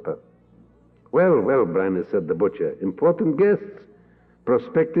for supper. "Well, well, Bryna," said the butcher, "important guests,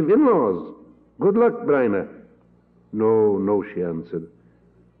 prospective in-laws. Good luck, Bryna." "No, no," she answered.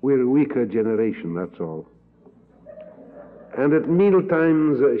 "We're a weaker generation, that's all." And at meal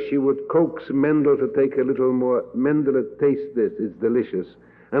times she would coax Mendel to take a little more. "Mendel, taste this, it's delicious."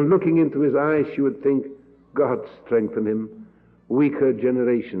 And looking into his eyes, she would think, "God strengthen him. Weaker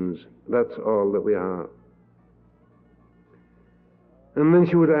generations, that's all that we are." And then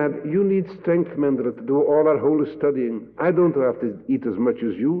she would add, "You need strength, Mendel, to do all our holy studying. I don't have to eat as much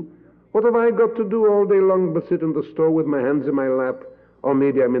as you. What have I got to do all day long but sit in the store with my hands in my lap? Or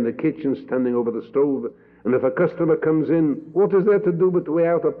maybe I'm in the kitchen standing over the stove. And if a customer comes in, what is there to do but weigh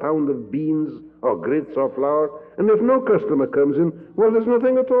out a pound of beans or grits or flour? And if no customer comes in, well, there's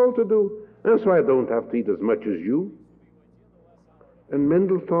nothing at all to do. And so I don't have to eat as much as you." And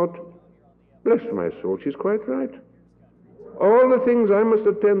Mendel thought, "Bless my soul, she's quite right. All the things I must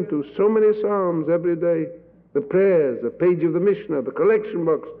attend to, so many psalms every day, the prayers, the page of the Mishnah, the collection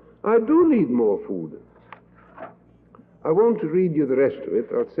box, I do need more food." I won't read you the rest of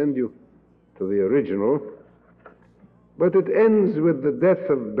it. I'll send you to the original. But it ends with the death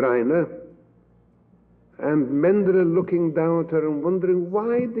of Bryna, and Mendele looking down at her and wondering,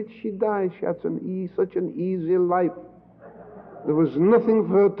 why did she die? She had such an easy life. There was nothing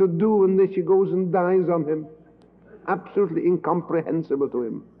for her to do, and then she goes and dies on him. Absolutely incomprehensible to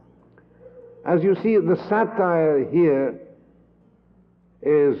him. As you see, the satire here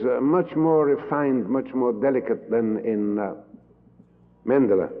is much more refined, much more delicate than in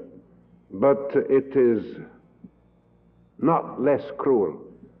Mendele, but it is not less cruel.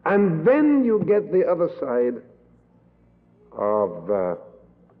 And then you get the other side of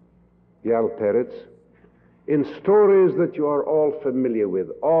Leib Peretz in stories that you are all familiar with.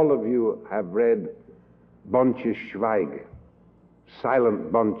 All of you have read Bonche Schweig,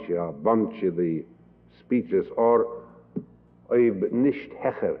 Silent Bonche, or Bonche the Speechless, or Oib Nicht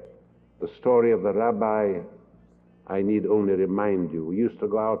Hecher, the story of the rabbi. I need only remind you, we used to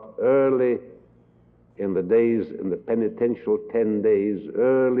go out early in the days, in the penitential 10 days,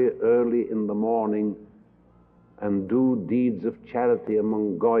 early in the morning, and do deeds of charity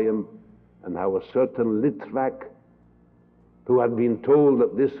among Goyim, and how a certain Litvak, who had been told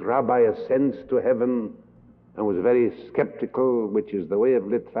that this rabbi ascends to heaven, and was very skeptical, which is the way of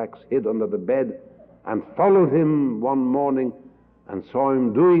Litvaks, hid under the bed, and followed him one morning, and saw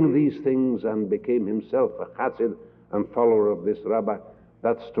him doing these things, and became himself a chassid and follower of this rabbi.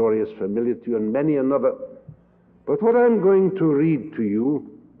 That story is familiar to you, and many another. But what I'm going to read to you,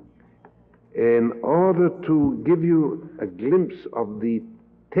 in order to give you a glimpse of the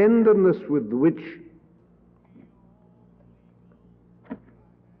tenderness with which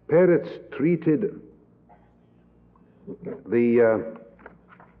Peretz treated the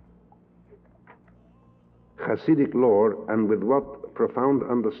Hasidic lore, and with what profound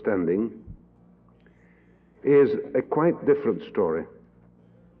understanding, is a quite different story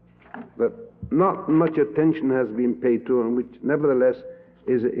that not much attention has been paid to, and which nevertheless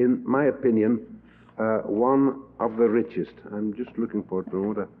is, in my opinion, one of the richest. I'm just looking for it at the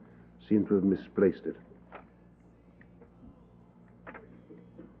moment. I seem to have misplaced it.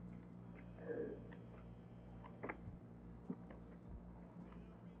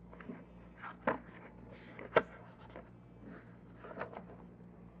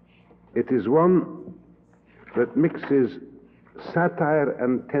 It is one that mixes satire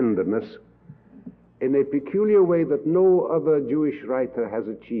and tenderness in a peculiar way that no other Jewish writer has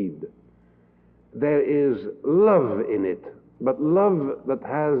achieved. There is love in it, but love that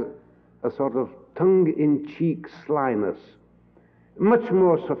has a sort of tongue-in-cheek slyness, much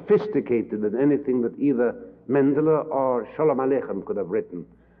more sophisticated than anything that either Mendele or Sholem Aleichem could have written.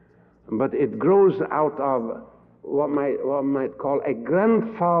 But it grows out of what one might call a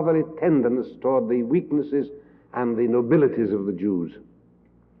grandfatherly tenderness toward the weaknesses and the nobilities of the Jews.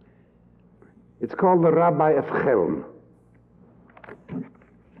 It's called the Rabbi of Chelm. It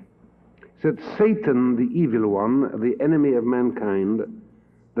said, Satan, the evil one, the enemy of mankind,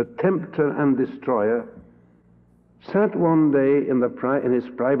 the tempter and destroyer, sat one day in his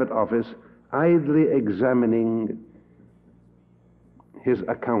private office, idly examining his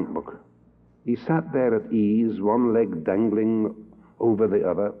account book. He sat there at ease, one leg dangling over the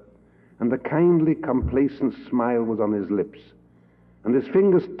other, and a kindly, complacent smile was on his lips, and his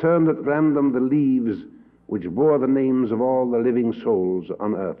fingers turned at random the leaves which bore the names of all the living souls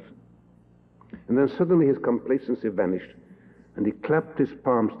on earth. And then suddenly his complacency vanished, and he clapped his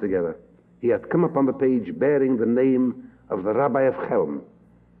palms together. He had come upon the page bearing the name of the Rabbi of Chelm,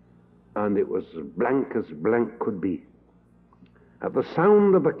 and it was blank as blank could be. At the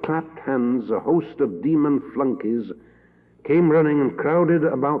sound of the clapped hands, a host of demon flunkies came running and crowded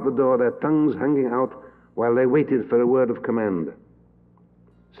about the door, their tongues hanging out, while they waited for a word of command.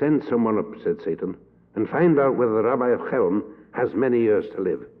 Send someone up, said Satan, and find out whether the Rabbi of Chelm has many years to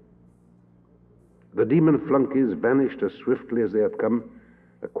live. The demon flunkies vanished as swiftly as they had come.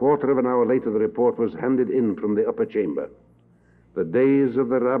 A quarter of an hour later, the report was handed in from the upper chamber. The days of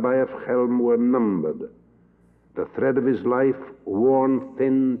the Rabbi of Chelm were numbered. The thread of his life, worn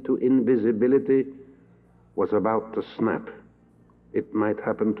thin to invisibility, was about to snap. It might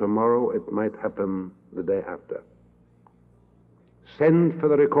happen tomorrow, it might happen the day after. Send for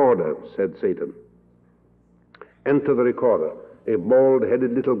the recorder, said Satan. Enter the recorder, a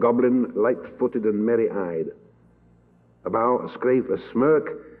bald-headed little goblin, light-footed and merry-eyed. A bow, a scrape, a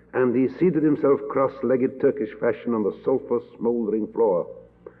smirk, and he seated himself cross-legged Turkish fashion on the sulphur smouldering floor.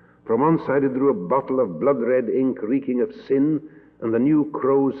 From one side he drew a bottle of blood-red ink reeking of sin and the new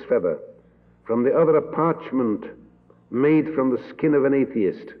crow's feather. From the other a parchment made from the skin of an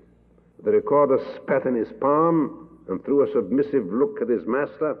atheist. The recorder spat in his palm and threw a submissive look at his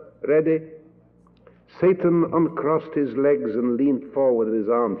master. Ready? Satan uncrossed his legs and leaned forward in his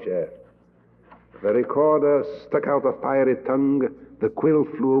armchair. The recorder stuck out a fiery tongue. The quill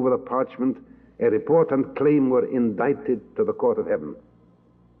flew over the parchment. A report and claim were indicted to the court of heaven.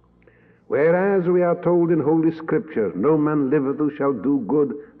 Whereas we are told in Holy Scripture, no man liveth who shall do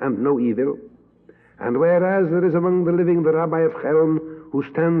good and no evil, and whereas there is among the living the Rabbi of Chelm, who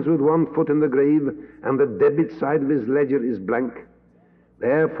stands with one foot in the grave, and the debit side of his ledger is blank,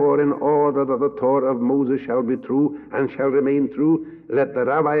 therefore in order that the Torah of Moses shall be true and shall remain true, let the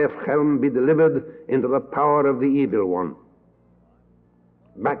Rabbi of Chelm be delivered into the power of the evil one.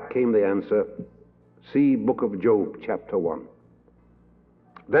 Back came the answer. See Book of Job, chapter 1.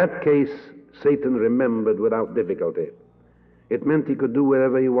 That case Satan remembered without difficulty. It meant he could do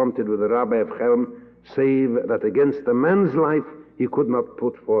whatever he wanted with the Rabbi of Chelm, save that against the man's life he could not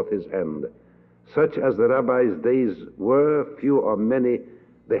put forth his hand. Such as the rabbi's days were, few or many,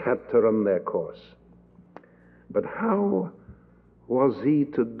 they had to run their course. But how was he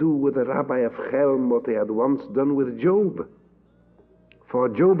to do with the Rabbi of Chelm what he had once done with Job? For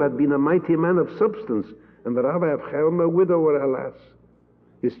Job had been a mighty man of substance, and the Rabbi of Chelm a widower, alas.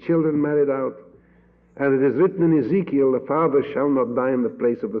 His children married out. And it is written in Ezekiel, the father shall not die in the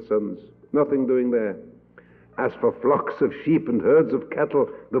place of the sons. Nothing doing there. As for flocks of sheep and herds of cattle,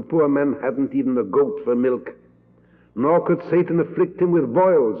 the poor man hadn't even a goat for milk. Nor could Satan afflict him with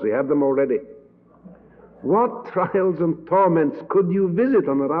boils. He had them already. What trials and torments could you visit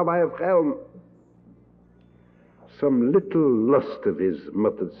on the Rabbi of Chelm? Some little lust of his,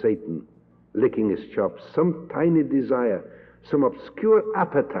 muttered Satan, licking his chops, some tiny desire, some obscure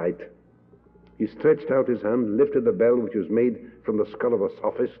appetite. He stretched out his hand, lifted the bell which was made from the skull of a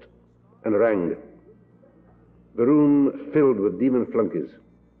sophist, and rang. The room filled with demon flunkies.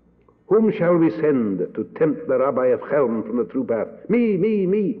 Whom shall we send to tempt the Rabbi of Chelm from the true path? Me, me,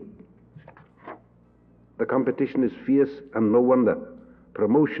 me. The competition is fierce, and no wonder.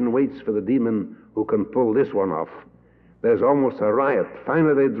 Promotion waits for the demon who can pull this one off. There's almost a riot.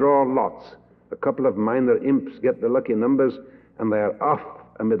 Finally they draw lots. A couple of minor imps get the lucky numbers, and they are off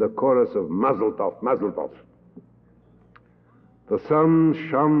amid a chorus of Mazel Tov, Mazel Tov. The sun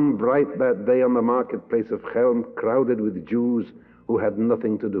shone bright that day on the marketplace of Chelm, crowded with Jews who had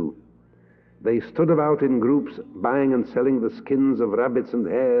nothing to do. They stood about in groups, buying and selling the skins of rabbits and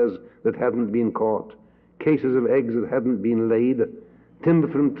hares that hadn't been caught, cases of eggs that hadn't been laid, timber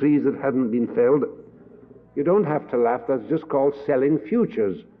from trees that hadn't been felled. You don't have to laugh, that's just called selling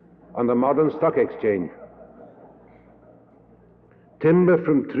futures on the modern stock exchange. Timber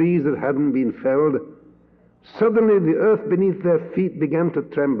from trees that hadn't been felled. Suddenly the earth beneath their feet began to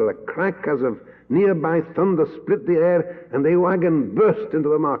tremble. A crack as of nearby thunder split the air, and a wagon burst into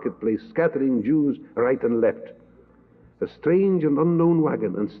the marketplace, scattering Jews right and left. A strange and unknown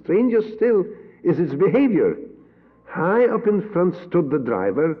wagon, and stranger still is its behavior. High up in front stood the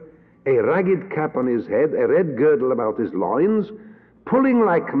driver, a ragged cap on his head, a red girdle about his loins, pulling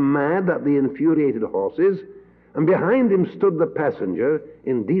like mad at the infuriated horses, and behind him stood the passenger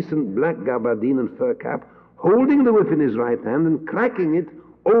in decent black gabardine and fur cap, holding the whip in his right hand and cracking it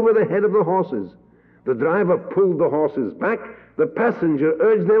over the head of the horses. The driver pulled the horses back, the passenger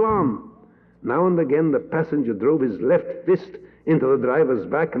urged them on. Now and again the passenger drove his left fist into the driver's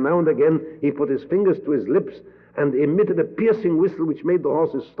back, and now and again he put his fingers to his lips and emitted a piercing whistle which made the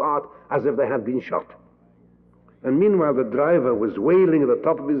horses start as if they had been shot. And meanwhile the driver was wailing at the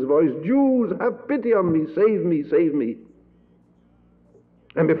top of his voice, "Jews, have pity on me, save me, save me."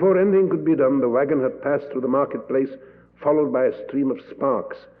 And before anything could be done, the wagon had passed through the marketplace, followed by a stream of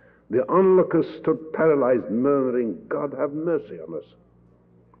sparks. The onlookers stood paralyzed, murmuring, "God have mercy on us."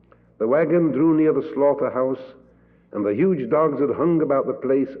 The wagon drew near the slaughterhouse, and the huge dogs that hung about the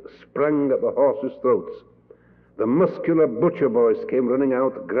place sprang at the horses' throats. The muscular butcher boys came running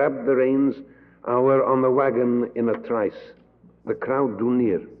out, grabbed the reins, and were on the wagon in a trice. The crowd drew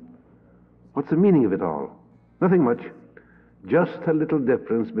near. What's the meaning of it all? Nothing much. Just a little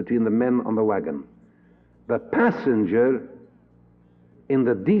difference between the men on the wagon. The passenger in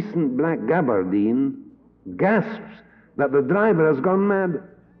the decent black gabardine gasps that the driver has gone mad.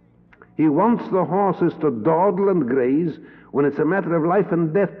 He wants the horses to dawdle and graze when it's a matter of life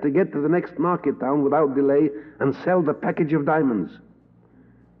and death to get to the next market town without delay and sell the package of diamonds.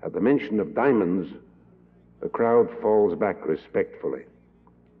 At the mention of diamonds, the crowd falls back respectfully.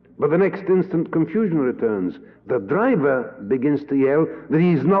 But the next instant, confusion returns. The driver begins to yell that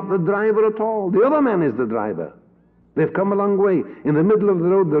he's not the driver at all. The other man is the driver. They've come a long way. In the middle of the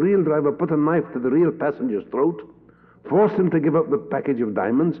road, the real driver put a knife to the real passenger's throat, forced him to give up the package of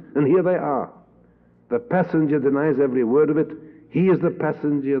diamonds, and here they are. The passenger denies every word of it. He is the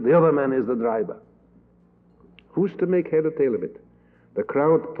passenger, the other man is the driver. Who's to make head or tail of it? The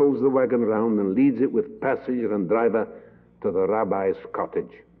crowd pulls the wagon round and leads it with passenger and driver to the rabbi's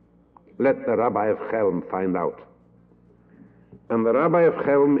cottage. Let the Rabbi of Chelm find out. And the Rabbi of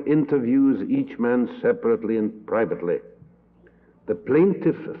Chelm interviews each man separately and privately. The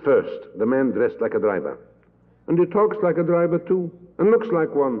plaintiff first, the man dressed like a driver. And he talks like a driver too, and looks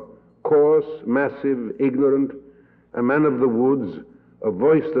like one. Coarse, massive, ignorant, a man of the woods, a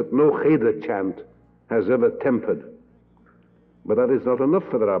voice that no cheder chant has ever tempered. But that is not enough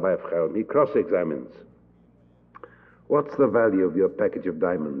for the Rabbi of Chelm. He cross-examines. What's the value of your package of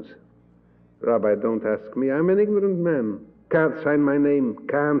diamonds? Rabbi, don't ask me. I'm an ignorant man. Can't sign my name.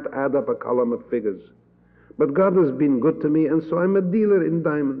 Can't add up a column of figures. But God has been good to me, and so I'm a dealer in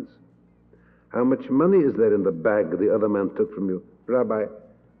diamonds. How much money is there in the bag the other man took from you? Rabbi,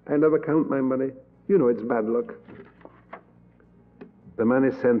 I never count my money. You know it's bad luck. The man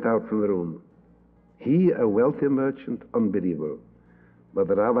is sent out from the room. He, a wealthy merchant, unbelievable. But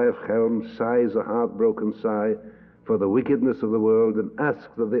the Rabbi of Chelm sighs a heartbroken sigh for the wickedness of the world and asks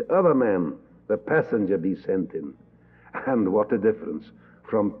that the other man, the passenger, be sent in. And what a difference.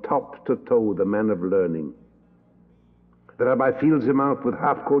 From top to toe, the man of learning. The rabbi feels him out with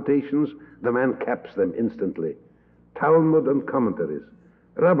half quotations. The man caps them instantly. Talmud and commentaries.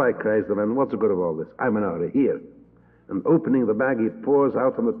 Rabbi, cries the man, what's the good of all this? I'm an hour here. And opening the bag, he pours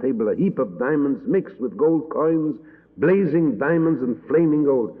out on the table a heap of diamonds mixed with gold coins, blazing diamonds and flaming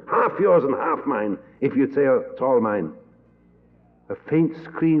gold. Half yours and half mine, if you'd say it's all mine. A faint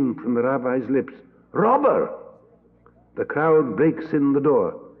scream from the rabbi's lips. Robber! The crowd breaks in the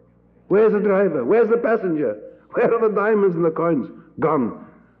door. Where's the driver? Where's the passenger? Where are the diamonds and the coins? Gone,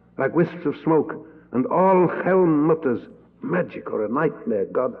 like wisps of smoke. And all hell mutters, magic or a nightmare,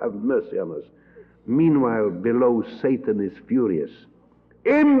 God have mercy on us. Meanwhile, below, Satan is furious.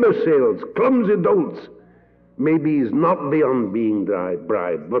 Imbeciles, clumsy dolts. Maybe he's not beyond being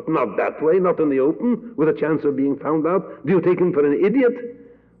bribed, but not that way, not in the open, with a chance of being found out. Do you take him for an idiot?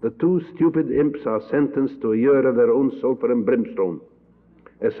 The two stupid imps are sentenced to a year of their own sulphur and brimstone.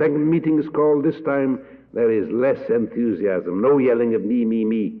 A second meeting is called. This time there is less enthusiasm, no yelling of me, me,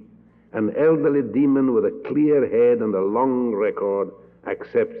 me. An elderly demon with a clear head and a long record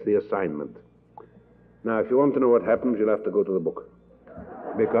accepts the assignment. Now, if you want to know what happens, you'll have to go to the book,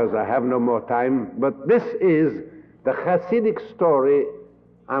 because I have no more time. But this is the Hasidic story,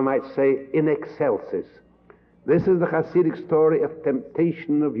 I might say, in excelsis. This is the Hasidic story of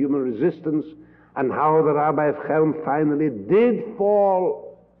temptation, of human resistance, and how the Rabbi of Chelm finally did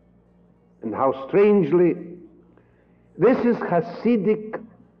fall, and how strangely. This is Hasidic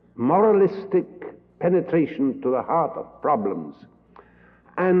moralistic penetration to the heart of problems.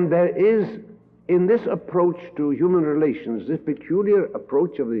 And there is, in this approach to human relations, this peculiar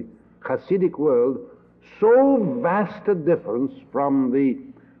approach of the Hasidic world, so vast a difference from the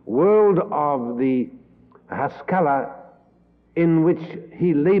world of the Haskalah in which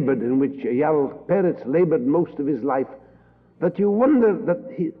he labored, in which Leib Peretz labored most of his life, that you wonder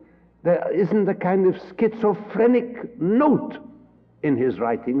that there isn't a kind of schizophrenic note in his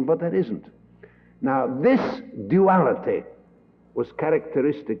writing, but there isn't. Now, this duality was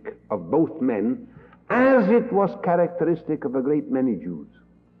characteristic of both men, as it was characteristic of a great many Jews.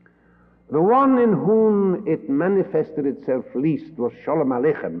 The one in whom it manifested itself least was Sholem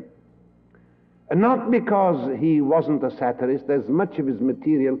Aleichem, and not because he wasn't a satirist. There's much of his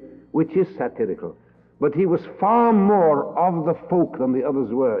material which is satirical, but he was far more of the folk than the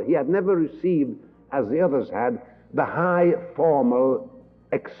others were. He had never received, as the others had, the high formal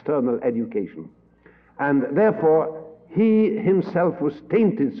external education. And therefore, he himself was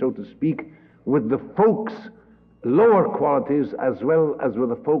tainted, so to speak, with the folks' lower qualities as well as with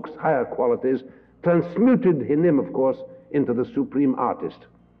the folks' higher qualities, transmuted in him, of course, into the supreme artist.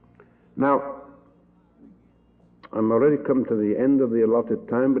 Now, I'm already come to the end of the allotted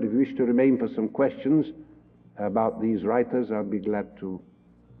time, but if you wish to remain for some questions about these writers, I'll be glad to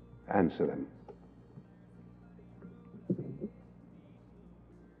answer them.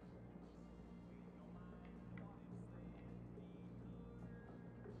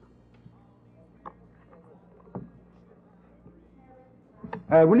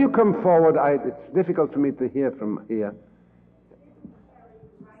 Will you come forward? It's difficult for me to hear from here.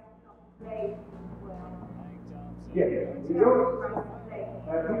 Yes. Can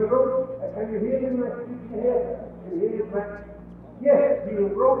you hear him? Can you hear him? Yes, he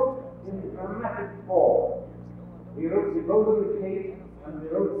wrote in dramatic form. He wrote the Golden Case, and he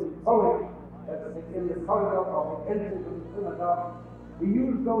wrote the poem in the corridor of the entrance of the synagogue. He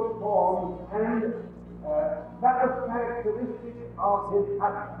used those forms, and that was characteristic of his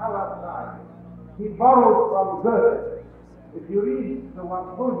Haskalah side. He borrowed from Goethe. If you read the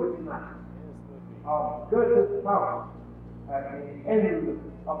Walpurgisnacht of Goethe's Faust at the end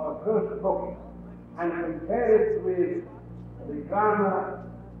of the first book, and compare it with the drama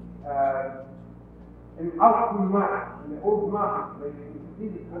in Alten Markt, in the old marketplace, you see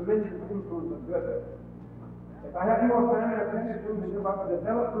the tremendous influence of Goethe. If I have more time, I'll tell you something about the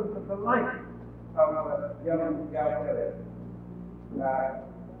development of the life of young Peretz.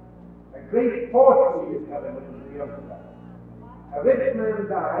 A great fortune is having with the young guy. A rich man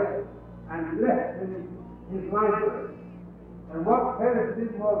died and left him his library. And what Peretz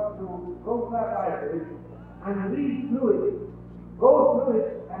did was to go to that library and read through it, go through it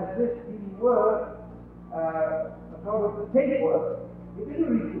as if he were a sort of a tapework. He didn't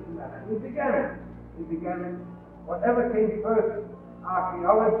read it that. He began whatever came first,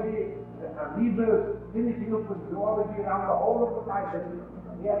 archaeology, Liebe, finishing up with zoology around the whole of the library.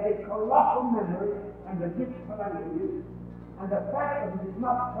 He had a colossal memory and a gift for languages. And the fact that he did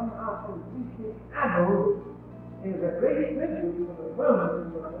not come out completely adult is a great tribute to the firmness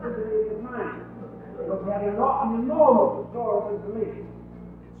and the solidity of his mind. Because he had an enormous store of information.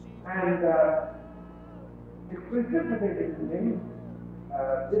 And it precipitated in him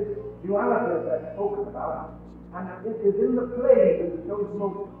this duality that I spoke about. And it is in the play that he shows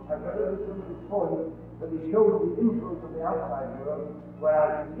most, as well as some of his poems, that he shows the influence of the outside world,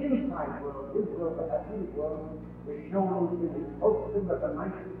 whereas the inside world, his world, the Hasidic world, is shown in his folk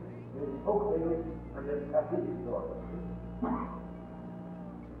sympathies, in his folk lyrics, and in his Hasidic story.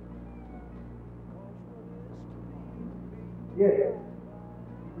 Yes.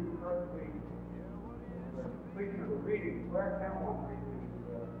 Speaking of reading, where can one read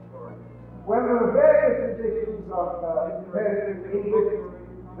this story? Well, there are various editions of Yiddish and English.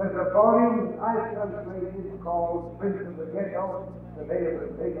 There's a volume I translated called Prince of the Ghetto, the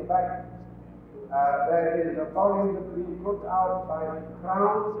available in paperback. There is a volume that's been put out by the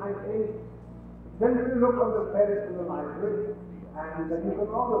Crown, I think. Simply look on the Peretz in the library, and then you can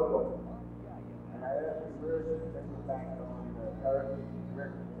order the book. And I asked you where is it back on the Peretz?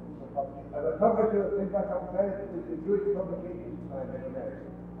 The publisher of Think Back on Peretz is the Jewish Publications Society in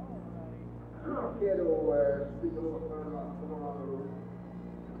America. I don't care to speak a little further on someone on the roof.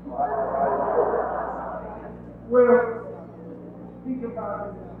 Well, speak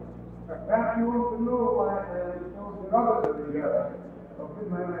about it. Perhaps you want to know why I chose the other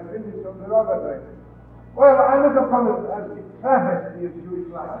my opinions on the other. Well, I look upon it as the travesty of Jewish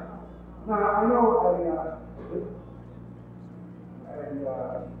life. Now, I know a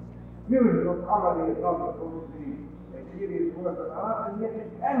musical comedy is not supposed to be a serious work of art, and yet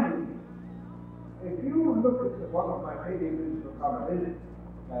it can be. If you look at one of my favorite musical comedies,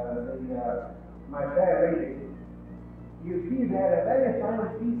 My Fair Lady, you see there a very fine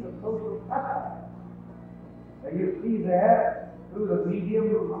piece of social satire. You see there, through the medium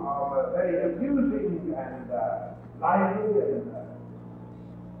of a very amusing and lively and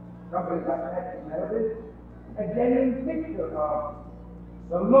something like that in Meredith, a genuine picture of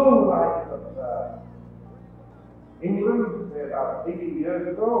the low life of England, say about 80 years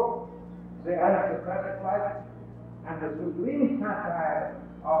ago, the aristocratic life, and the supreme satire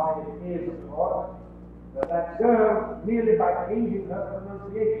of it is, of course, that girl, merely by changing her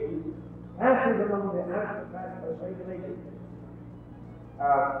pronunciation, passes among the aristocrats of regulation.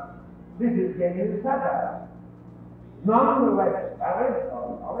 This is genuine satire. None the less valid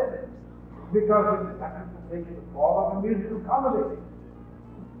or solid, because it is actually taking the form of a musical comedy.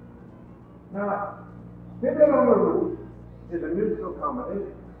 Now, Fiddler on the Roof is a musical comedy,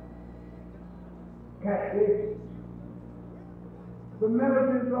 catchy. The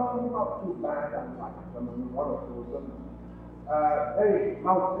melodies are not too bad, I like some of them, one or two of them. Very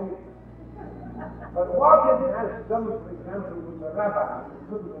mouthy. But what it has done, for example, with the rabbi, who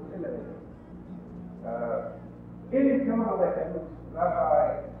couldn't assimilate in Sholem Aleichem,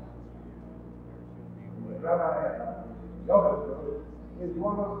 Rabbi Yiddish is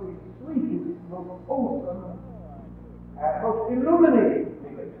one of the sweetest, most wholesome, most illuminating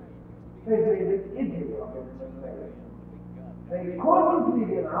figures. They made an idiot of him. They couldn't leave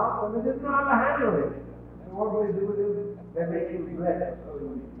him out, and they didn't know how to handle it. And what they do is they make him blessed.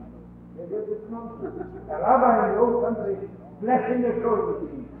 They did this nonsense. A rabbi in the old country, blessing the shoulder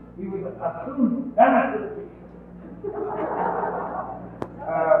machine. He was assumed dance with the picture.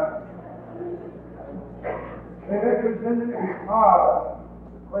 They represented in part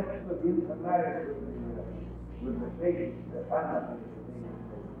the question of intermarriage with the faith, the family.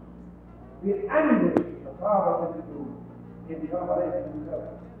 The anguish the father went through in Novelist himself.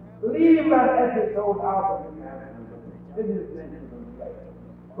 Leave that episode out of the character. Didn't mention the place.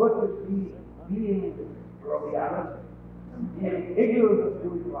 But to see being Grobianus and being ignorant of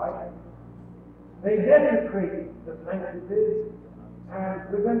Jewish life, they desecrate the sanctities and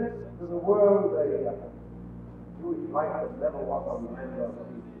present to the world a Jewish life that never was on the land of the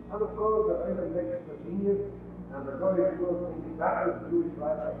sea. And of course, the very next to genius and the Goyish world thinking that was Jewish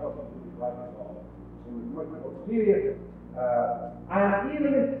life, that wasn't Jewish life at all. It was much more serious, and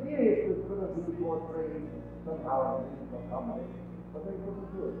even its seriousness could have been portrayed somehow in musical comedy, but they couldn't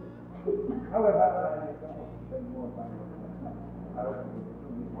do it. However, I don't want to spend more time on that. I don't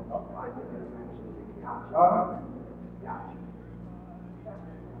want to find it.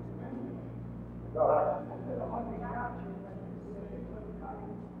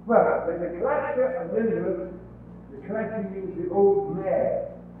 Well, the collector of Mendele, the collector means the old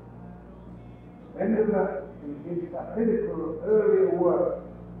mare. Mendele, in his satirical earlier work,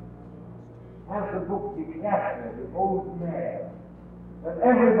 has the book The Collector, the old mare, that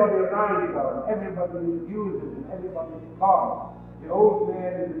everybody rides on, everybody uses, and everybody is fond. The old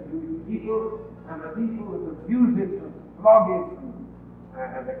mare is the Jewish people, and the people that abuse it and flog it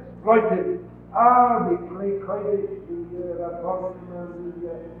and exploit it are the Kodesh, the Rabbonim,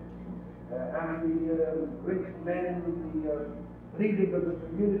 and the rich men, the leaders of the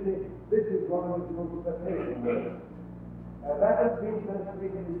community. This is one of the most pathetic words. That has been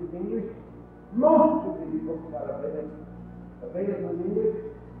translated into English. Most of these books are available in English,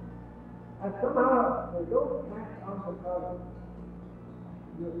 and somehow they don't catch on because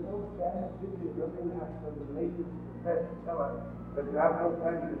you're so sad, you're looking after the latest bestseller that you have no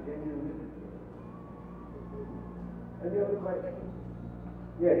time to genuine literature. Any other questions?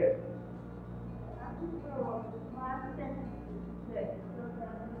 Yes.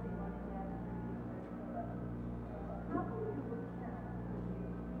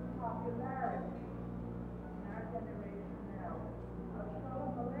 Popularity in our generation now of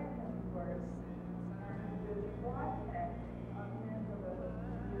Sholem Aleichem's works and the broadcast of Mendele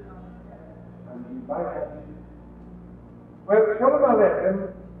Moykher. Well, Sholem Aleichem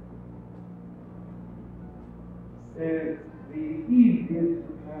is the easiest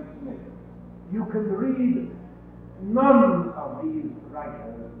to transmit. You can read none of these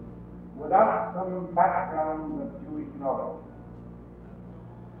writers without some background of Jewish knowledge.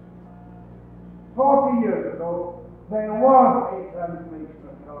 40 years ago, there was a translation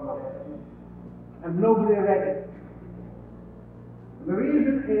of Sholem Aleichem, and nobody read it. The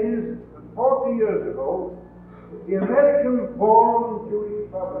reason is that 40 years ago, the American-born Jewish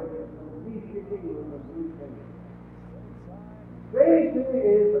publishers from East England and New England. The strange thing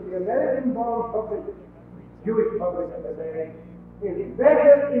is that the American-born Jewish publisher today is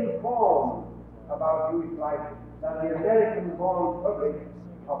better informed about Jewish life than the American-born publisher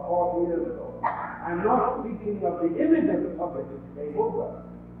of 40 years ago. I'm not speaking of the immigrant publishers who came over.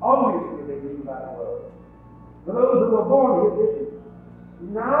 Obviously they knew that world. For those who were born here, didn't.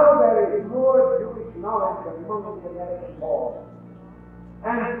 Now there is more Jewish knowledge among the American-born.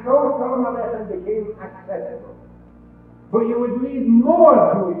 And so Sholem Aleichem became accessible. But you would need more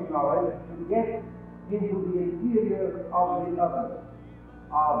Jewish knowledge to get into the interior of the others,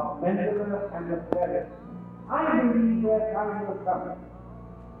 of Mendele and of Peretz. I believe their time will come.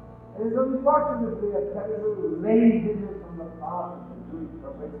 It is unfortunately a terrible laziness on the part of the Jewish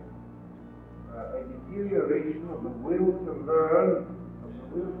public, a deterioration of the will to learn, of the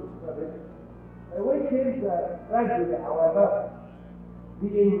will to study, which is gradually, however,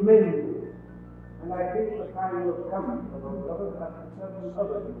 being mended. And I think the time will come for those others and certain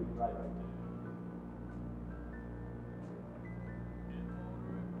other Jewish writers.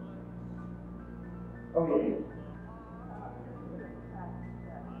 Oh, yes.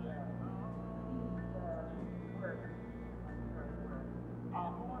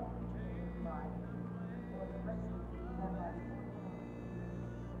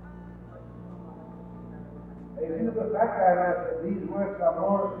 The fact that these works are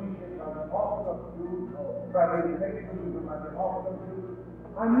more treated by the Orthodox Jews or by the Elections or by the Orthodox Jews,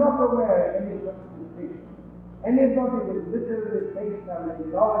 I'm not aware of any such distinction. Anybody with literary taste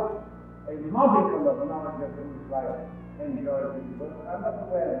and knowledge, a modicum of knowledge of Jewish life, enjoys these works. I'm not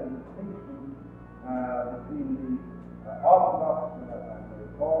aware of the distinction between the Orthodox and the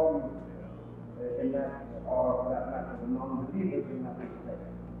Reformed in that, or for that matter, the non-believers in that respect.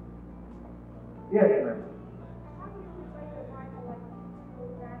 Yes, ma'am.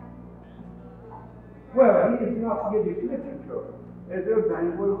 Well, he is not Yiddish literature. His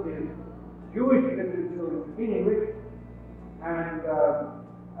language is Jewish literature in English, and a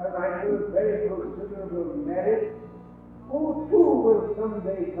writer of very considerable merit, who too will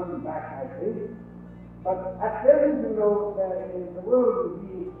someday come back, I think. But at present, you know, the world is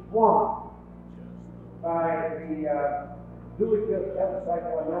being swamped by the do-it-yourself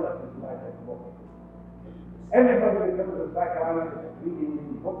psychoanalysis, like I call it. Everybody becomes a psychoanalyst reading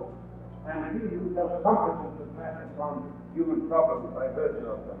these books, and feels himself competent to pass upon human problems by virtue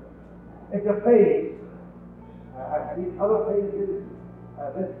of them. It's a phase. I've seen other phases.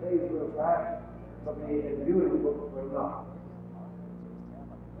 This phase will pass, but the enduring book will not.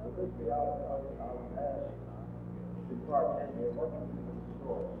 I'll ask before I end here, what is the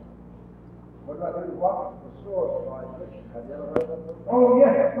source? What do I think? What? The source by which? Have you ever heard of it? Oh,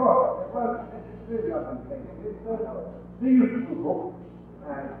 yes, of course. Well, it's really not interesting. It's a useful book.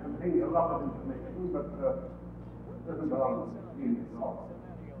 And contains a lot of information, but doesn't belong to the field at all.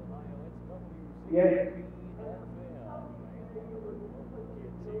 Yes?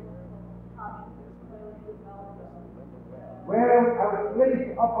 Well, I would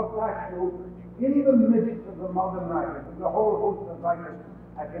place Upper Saxon in the midst of the modern writers. There's a whole host of writers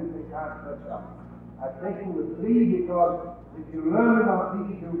I simply can't touch on. I've taken the three because if you learn about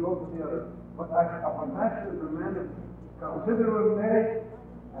these, you'll go to the others. But Upper Saxon is a man of considerable merit.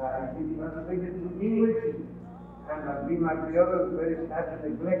 He's translated into English and has been, like the others, very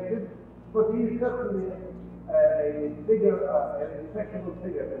sadly neglected. But he's certainly a figure, a respectable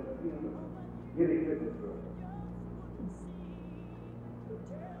figure in the field of Yiddish literature.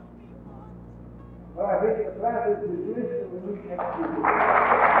 Well, I think the class is dismissed and we meet next week.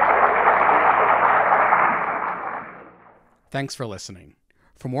 Thanks for listening.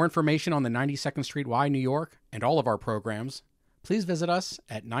 For more information on the 92nd Street Y, New York, and all of our programs, please visit us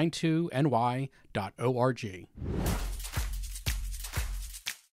at 92ny.org.